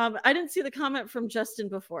 I didn't see the comment from Justin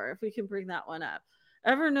before, if we can bring that one up.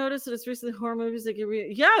 Ever notice that it's recently horror movies that get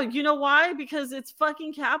yeah, you know why? Because it's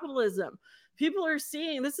fucking capitalism. People are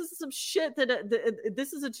seeing this is some shit that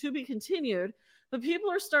this is a to be continued, but people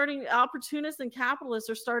are opportunists and capitalists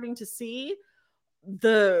are starting to see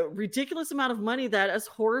the ridiculous amount of money that us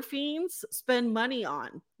horror fiends spend money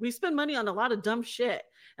on. We spend money on a lot of dumb shit,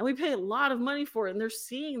 and we pay a lot of money for it, and they're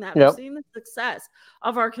seeing that. Yep. They're seeing the success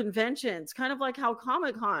of our conventions, kind of like how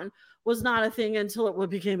Comic-Con was not a thing until it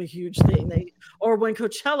became a huge thing. Or when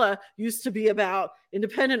Coachella used to be about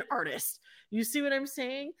independent artists. You see what I'm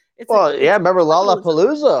saying? Remember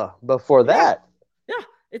Lollapalooza before that. Yeah.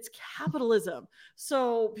 It's capitalism.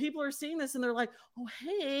 So people are seeing this and they're like, oh,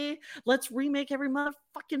 hey, let's remake every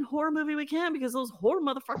motherfucking horror movie we can because those horror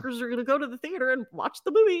motherfuckers are going to go to the theater and watch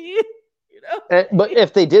the movie. But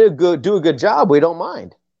if they do a good job, we don't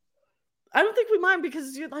mind. I don't think we mind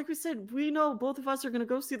because, like we said, we know both of us are going to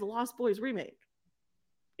go see the Lost Boys remake,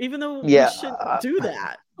 even though we shouldn't do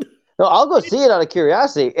that. No, I'll go see it out of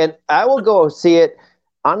curiosity, and I will go see it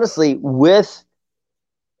honestly with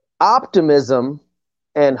optimism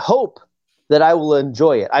and hope that I will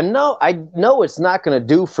enjoy it. I know it's not going to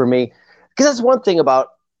do for me, because that's one thing about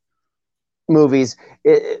movies.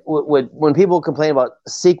 When people complain about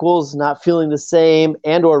sequels not feeling the same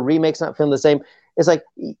and or remakes not feeling the same, it's like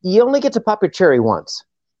you only get to pop your cherry once.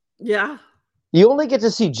 Yeah. You only get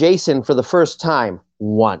to see Jason for the first time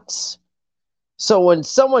once. So when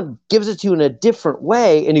someone gives it to you in a different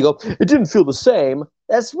way and you go, it didn't feel the same,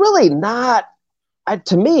 that's really not,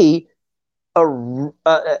 to me, a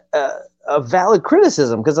valid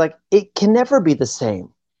criticism, because like it can never be the same.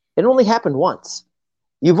 It only happened once.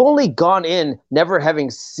 You've only gone in never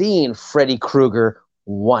having seen Freddy Krueger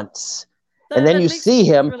once, and then you see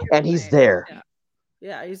him really and he's there.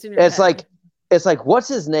 Yeah, he's in your head. It's like what's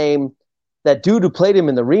his name? That dude who played him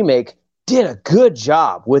in the remake did a good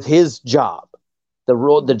job with his job,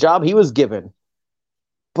 the job he was given,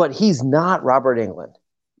 but he's not Robert Englund,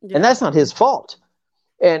 and that's not his fault.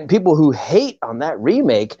 And people who hate on that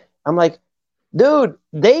remake, I'm like, dude,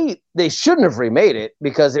 they shouldn't have remade it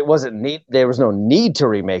because it wasn't neat. There was no need to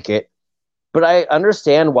remake it. But I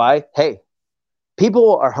understand why. Hey,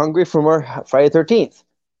 people are hungry for more Friday the 13th.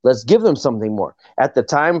 Let's give them something more. At the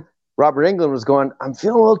time, Robert Englund was going, I'm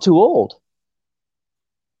feeling a little too old.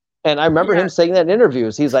 And I remember him saying that in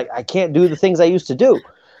interviews. He's like, I can't do the things I used to do.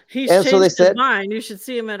 He's changed his mind. You should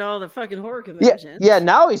see him at all the fucking horror conventions. Yeah,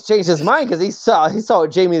 now he's changed his mind because he saw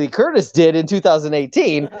what Jamie Lee Curtis did in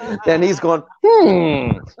 2018. Then he's going,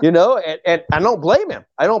 and I don't blame him.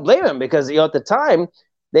 I don't blame him because at the time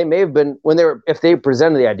they may have been if they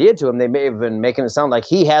presented the idea to him, they may have been making it sound like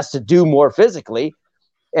he has to do more physically,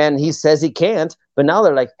 and he says he can't. But now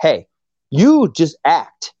they're like, hey, you just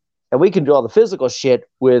act, and we can do all the physical shit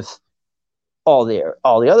with all the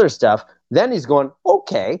other stuff. Then he's going,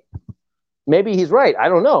 okay, maybe he's right. I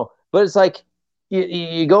don't know. But it's like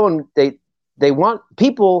you go and they want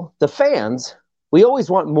people, the fans, we always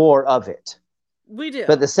want more of it. We do.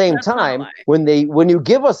 But at the same time, when you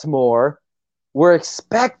give us more, we're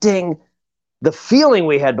expecting the feeling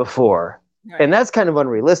we had before. Right. And that's kind of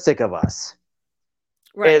unrealistic of us.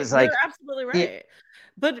 Right. It's like, you're absolutely right.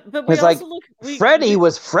 But we also like look. Freddy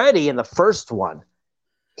was Freddy in the first one.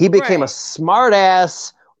 He became a smart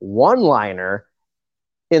ass one-liner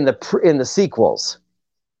in the sequels.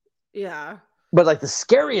 Yeah. But like the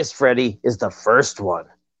scariest Freddy is the first one.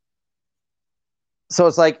 So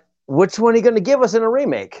it's like, which one are you going to give us in a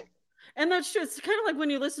remake? And that's true. It's kind of like when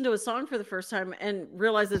you listen to a song for the first time and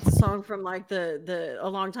realize it's a song from like a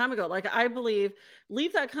long time ago. Like I believe,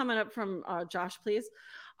 leave that comment up from Josh, please.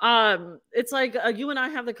 It's like you and I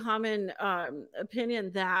have the common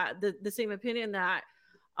opinion that the same opinion that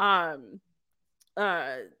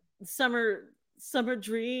Summer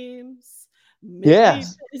Dreams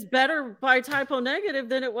is better by Typo Negative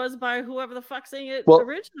than it was by whoever the fuck sang it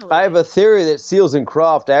originally. I have a theory that Seals and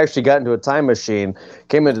Croft actually got into a time machine,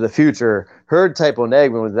 came into the future, heard Typo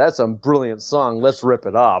Negative, that's a brilliant song, let's rip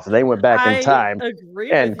it off. And they went back in time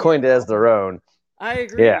and coined it as their own. I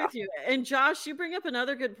agree with you. And Josh, you bring up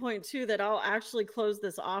another good point too that I'll actually close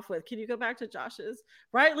this off with. Can you go back to Josh's?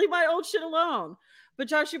 Right? Leave my old shit alone. But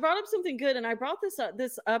Josh, you brought up something good, and I brought this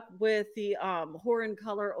up with the Horror in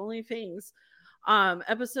Color OnlyFans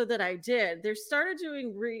episode that I did. They started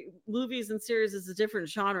doing movies and series as a different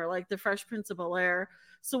genre, like The Fresh Prince of Bel-Air.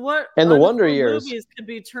 So what and the Wonder Years movies could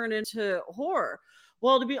be turned into horror?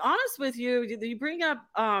 Well, to be honest with you, you bring up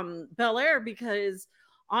Bel-Air because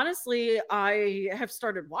honestly, I have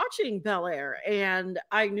started watching Bel-Air and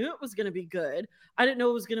I knew it was going to be good. I didn't know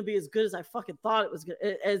it was going to be as good as I fucking thought it was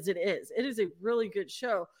as it is. It is a really good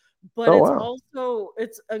show, but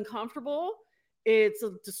it's uncomfortable. It's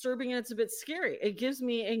disturbing and it's a bit scary. It gives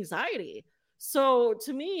me anxiety. So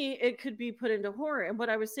to me, it could be put into horror. And what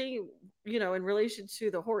I was saying, in relation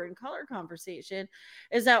to the Horror in Color conversation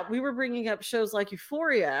is that we were bringing up shows like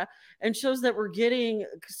Euphoria and shows that were getting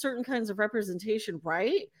certain kinds of representation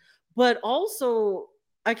right. But also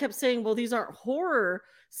I kept saying, well, these aren't horror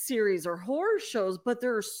series or horror shows, but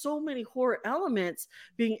there are so many horror elements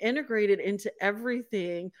being integrated into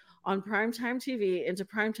everything on primetime TV into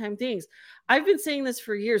primetime things. I've been saying this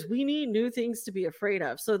for years. We need new things to be afraid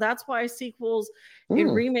of. So that's why sequels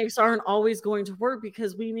and remakes aren't always going to work,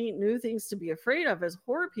 because we need new things to be afraid of as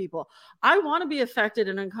horror people. I want to be affected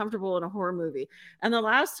and uncomfortable in a horror movie. And the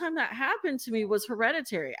last time that happened to me was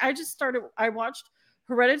Hereditary. I watched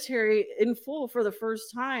Hereditary in full for the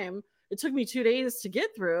first time. It took me 2 days to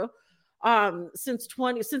get through since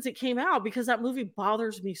it came out, because that movie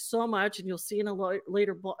bothers me so much, and you'll see in a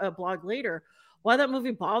blog later why that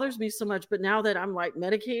movie bothers me so much. But now that I'm like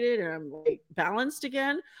medicated and I'm like balanced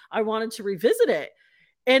again, I wanted to revisit it,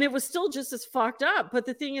 and it was still just as fucked up. But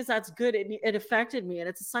the thing is, that's good. It affected me, and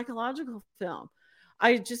it's a psychological film.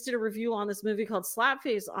 I just did a review on this movie called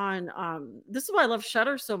Slapface on this is why I love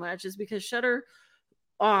Shudder so much, is because Shudder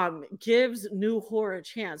gives new horror a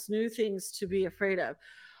chance, new things to be afraid of.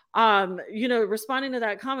 Responding to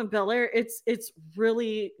that comment, Bel Air, it's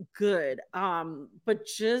really good. But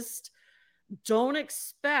just don't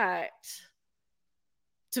expect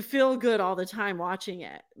to feel good all the time watching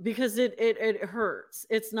it, because it hurts.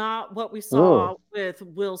 It's not what we saw with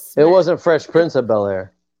Will Smith. It wasn't Fresh Prince of Bel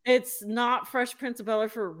Air. It's not Fresh Prince of Bel Air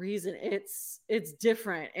for a reason. It's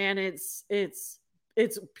different, and it's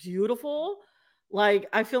beautiful. Like,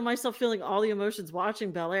 I feel myself feeling all the emotions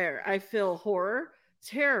watching Bel Air. I feel horror,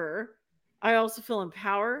 terror. I also feel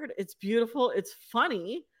empowered. It's beautiful. It's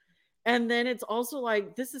funny. And then it's also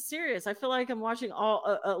like, this is serious. I feel like I'm watching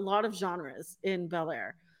a lot of genres in Bel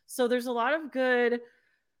Air. So there's a lot of good.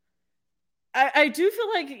 I do feel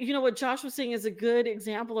like, what Josh was saying is a good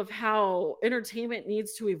example of how entertainment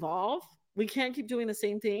needs to evolve. We can't keep doing the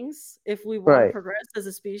same things if we want to progress as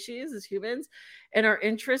a species, as humans, and our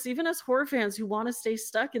interests, even as horror fans who want to stay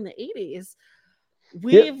stuck in the 80s.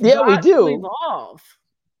 We do to evolve.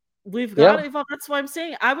 We've got to evolve. That's why I'm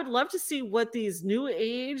saying I would love to see what these new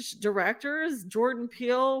age directors, Jordan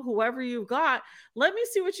Peele, whoever you've got, let me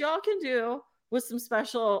see what y'all can do with some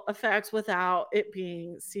special effects without it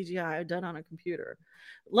being CGI done on a computer.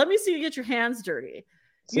 Let me see you get your hands dirty.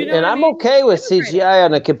 And I'm okay with CGI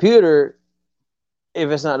on a computer if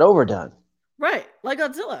it's not overdone. Right. Like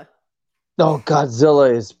Godzilla. Oh,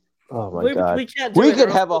 Godzilla is... Oh, my God. We could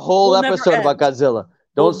have a whole episode about Godzilla.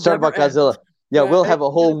 Don't start about Godzilla. Yeah, we'll have a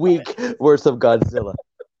whole week worth of Godzilla.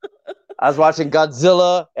 I was watching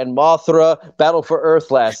Godzilla and Mothra Battle for Earth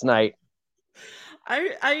last night.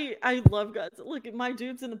 I love Godzilla. Look, my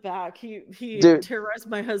dude's in the back. He terrorized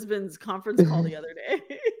my husband's conference call the other day.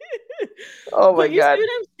 Oh my God! You see what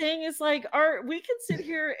I'm saying? It's like we can sit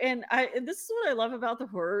here and this is what I love about the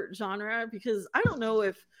horror genre, because I don't know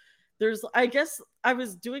if there's. I guess I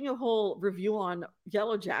was doing a whole review on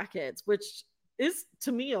Yellow Jackets, which is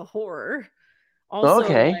to me a horror. Also,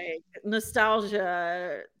 like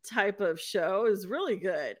nostalgia type of show is really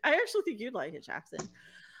good. I actually think you'd like it, Jackson.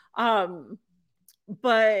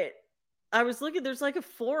 But I was looking, there's like a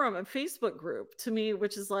forum, a Facebook group to me,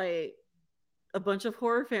 which is like a bunch of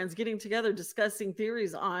horror fans getting together discussing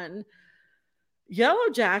theories on Yellow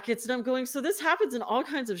Jackets. And I'm going, so this happens in all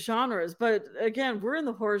kinds of genres. But again, we're in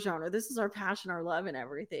the horror genre. This is our passion, our love, and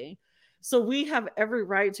everything. So we have every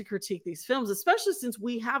right to critique these films, especially since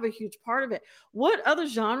we have a huge part of it. What other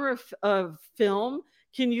genre of film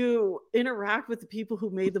can you interact with the people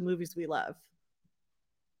who made the movies we love?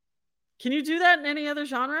 Can you do that in any other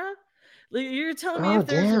genre? You're telling me if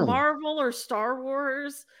there's Marvel or Star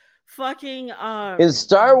Wars, fucking in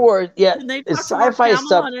Star Wars, it's sci-fi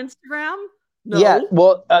stuff on Instagram. No. Yeah,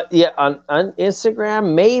 well, on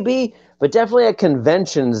Instagram maybe, but definitely at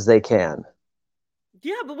conventions they can.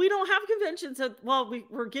 Yeah, but we don't have conventions.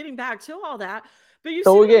 We're getting back to all that. But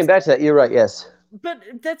we're getting back to that. You're right. Yes. But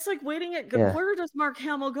that's like waiting at where does Mark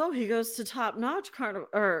Hamill go? He goes to top-notch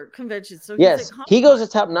conventions. So yes, he goes to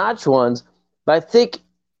top-notch ones. But I think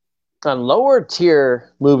on lower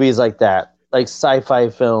tier movies like that, like sci-fi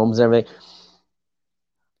films and everything,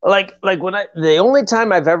 like when the only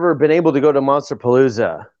time I've ever been able to go to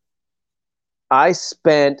Monsterpalooza, I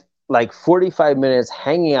spent like 45 minutes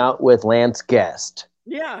hanging out with Lance Guest.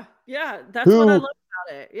 Yeah, that's what I love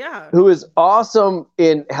about it. Yeah, who is awesome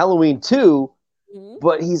in Halloween 2.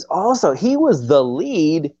 But he was the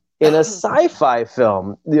lead in a sci-fi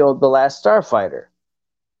film, The Last Starfighter.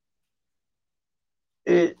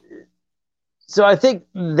 So I think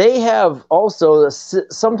they have also,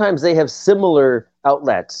 sometimes they have similar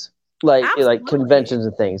outlets, like conventions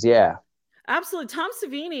and things. Yeah. Absolutely. Tom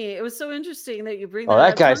Savini, it was so interesting that you bring that up. Oh,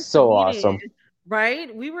 that guy's so awesome.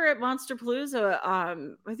 Right? We were at Monsterpalooza, I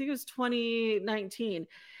think it was 2019,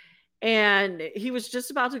 and he was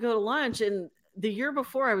just about to go to lunch, and the year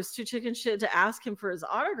before, I was too chicken shit to ask him for his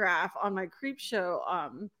autograph on my creep show. I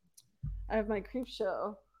have my creep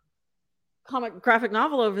show comic graphic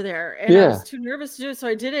novel over there, and I was too nervous to do it, so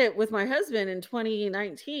I did it with my husband in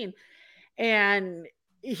 2019. And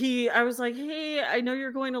I was like, hey, I know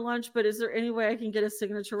you're going to lunch, but is there any way I can get a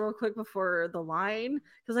signature real quick before the line?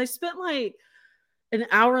 Because I spent like an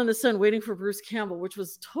hour in the sun waiting for Bruce Campbell, which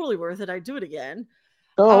was totally worth it. I'd do it again.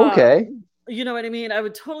 Oh, okay. You know what I mean? I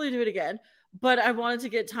would totally do it again. But I wanted to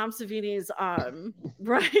get Tom Savini's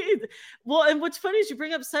right. Well, and what's funny is you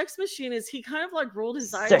bring up Sex Machine, is he kind of like rolled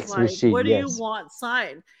his eyes Sex like, Machine, what do yes. you want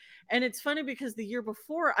signed? And it's funny because the year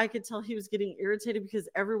before I could tell he was getting irritated because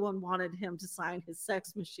everyone wanted him to sign his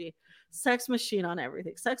Sex Machine on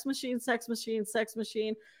everything. Sex Machine, Sex Machine, Sex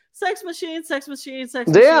Machine, Sex Machine, Sex Machine, Sex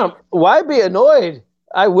Machine. Damn, why be annoyed?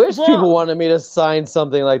 I wish people wanted me to sign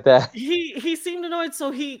something like that. He seemed annoyed,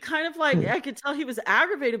 so he kind of like, I could tell he was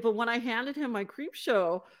aggravated, but when I handed him my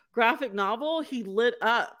Creepshow graphic novel, he lit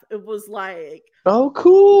up. It was like, oh,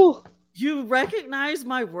 cool. You recognize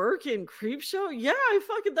my work in Creepshow? Yeah,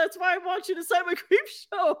 that's why I want you to sign my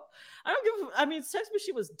Creepshow. I mean, Sex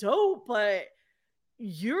Machine was dope, but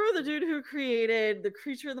you're the dude who created the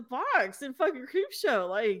Creature in the Box in fucking Creepshow.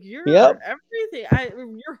 Like, you're everything.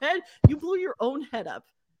 Your head, you blew your own head up.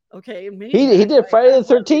 Okay. He did Friday the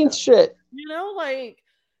 13th shit. You know, like,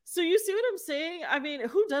 so you see what I'm saying? I mean,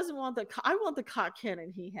 who doesn't want I want the cock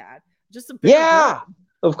cannon he had. Just a bigger gun.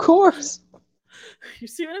 Of course. You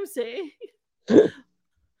see what I'm saying?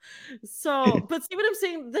 So, but see what I'm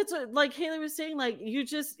saying? That's what, like Haley was saying, like, you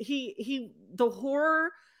just, the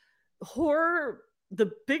horror,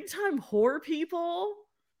 the big time horror people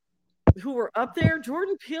who were up there,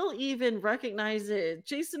 Jordan Peele even recognized it,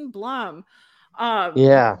 Jason Blum.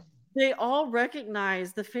 They all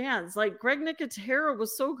recognize the fans. Like Greg Nicotero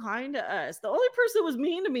was so kind to us. The only person that was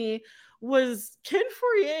mean to me was Ken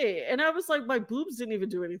Fourier, and I was like, my boobs didn't even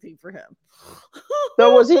do anything for him.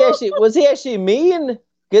 So was he actually mean?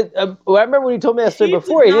 I remember when he told me that story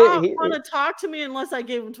before. He didn't want to talk to me unless I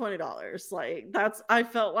gave him $20. Like I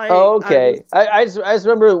felt like. Oh, okay. I just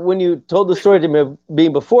remember when you told the story to me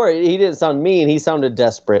being before. He didn't sound mean. He sounded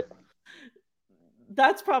desperate.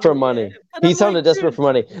 That's probably for money. He sounded desperate for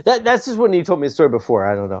money. That's just when you told me the story before.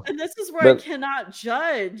 I don't know. And this is where I cannot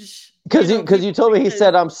judge. Because you told me, he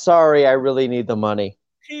said, I'm sorry, I really need the money.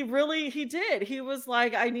 He did. He was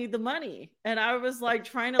like, I need the money. And I was like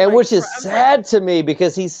trying to. And which is sad to me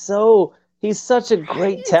because he's such a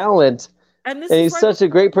great talent. And he's such a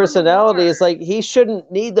great personality. It's like, he shouldn't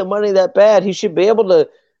need the money that bad. He should be able to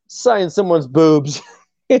sign someone's boobs.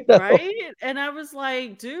 You know? Right? And I was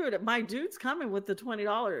like, dude, my dude's coming with the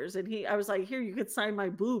 $20. And I was like, here, you could sign my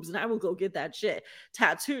boobs and I will go get that shit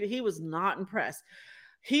tattooed. He was not impressed.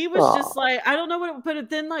 He was just like, I don't know what, but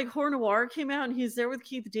then like Horror Noir came out and he's there with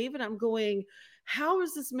Keith David. I'm going, how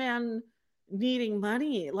is this man needing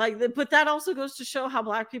money? Like, but that also goes to show how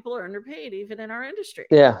Black people are underpaid, even in our industry.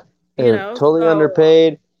 Yeah. Totally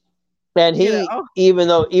underpaid. And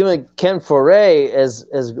even Ken Foray, as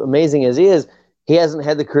amazing as he is, he hasn't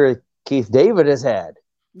had the career Keith David has had.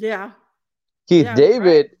 Yeah. Keith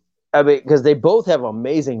David, right. I mean, because they both have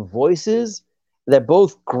amazing voices. They're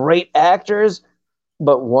both great actors,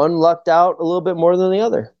 but one lucked out a little bit more than the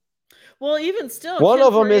other. Well, even still, one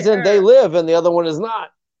of them is in They Live, and the other one is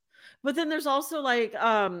not. But then there's also like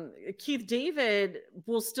Keith David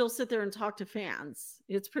will still sit there and talk to fans.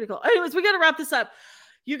 It's pretty cool. Anyways, we got to wrap this up.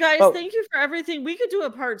 You guys, thank you for everything. We could do a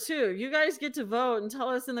part 2. You guys get to vote and tell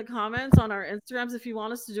us in the comments on our Instagrams if you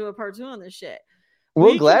want us to do a part 2 on this shit.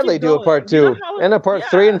 We'll gladly do a part 2 and a part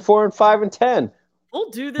 3 and 4 and 5 and 10.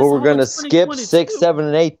 We'll do this. But we're going to skip 6, 7,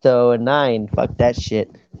 and 8 though, and 9. Fuck that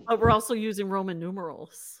shit. But we're also using Roman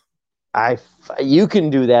numerals. You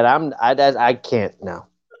can do that. I can't now.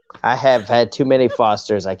 I have had too many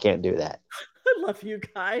Fosters. I can't do that. I love you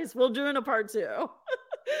guys. We'll do in a part 2.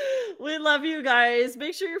 We love you guys.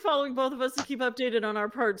 Make sure you're following both of us to keep updated on our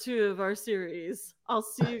part 2 of our series. I'll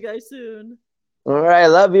see you guys soon. All right.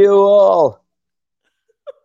 Love you all.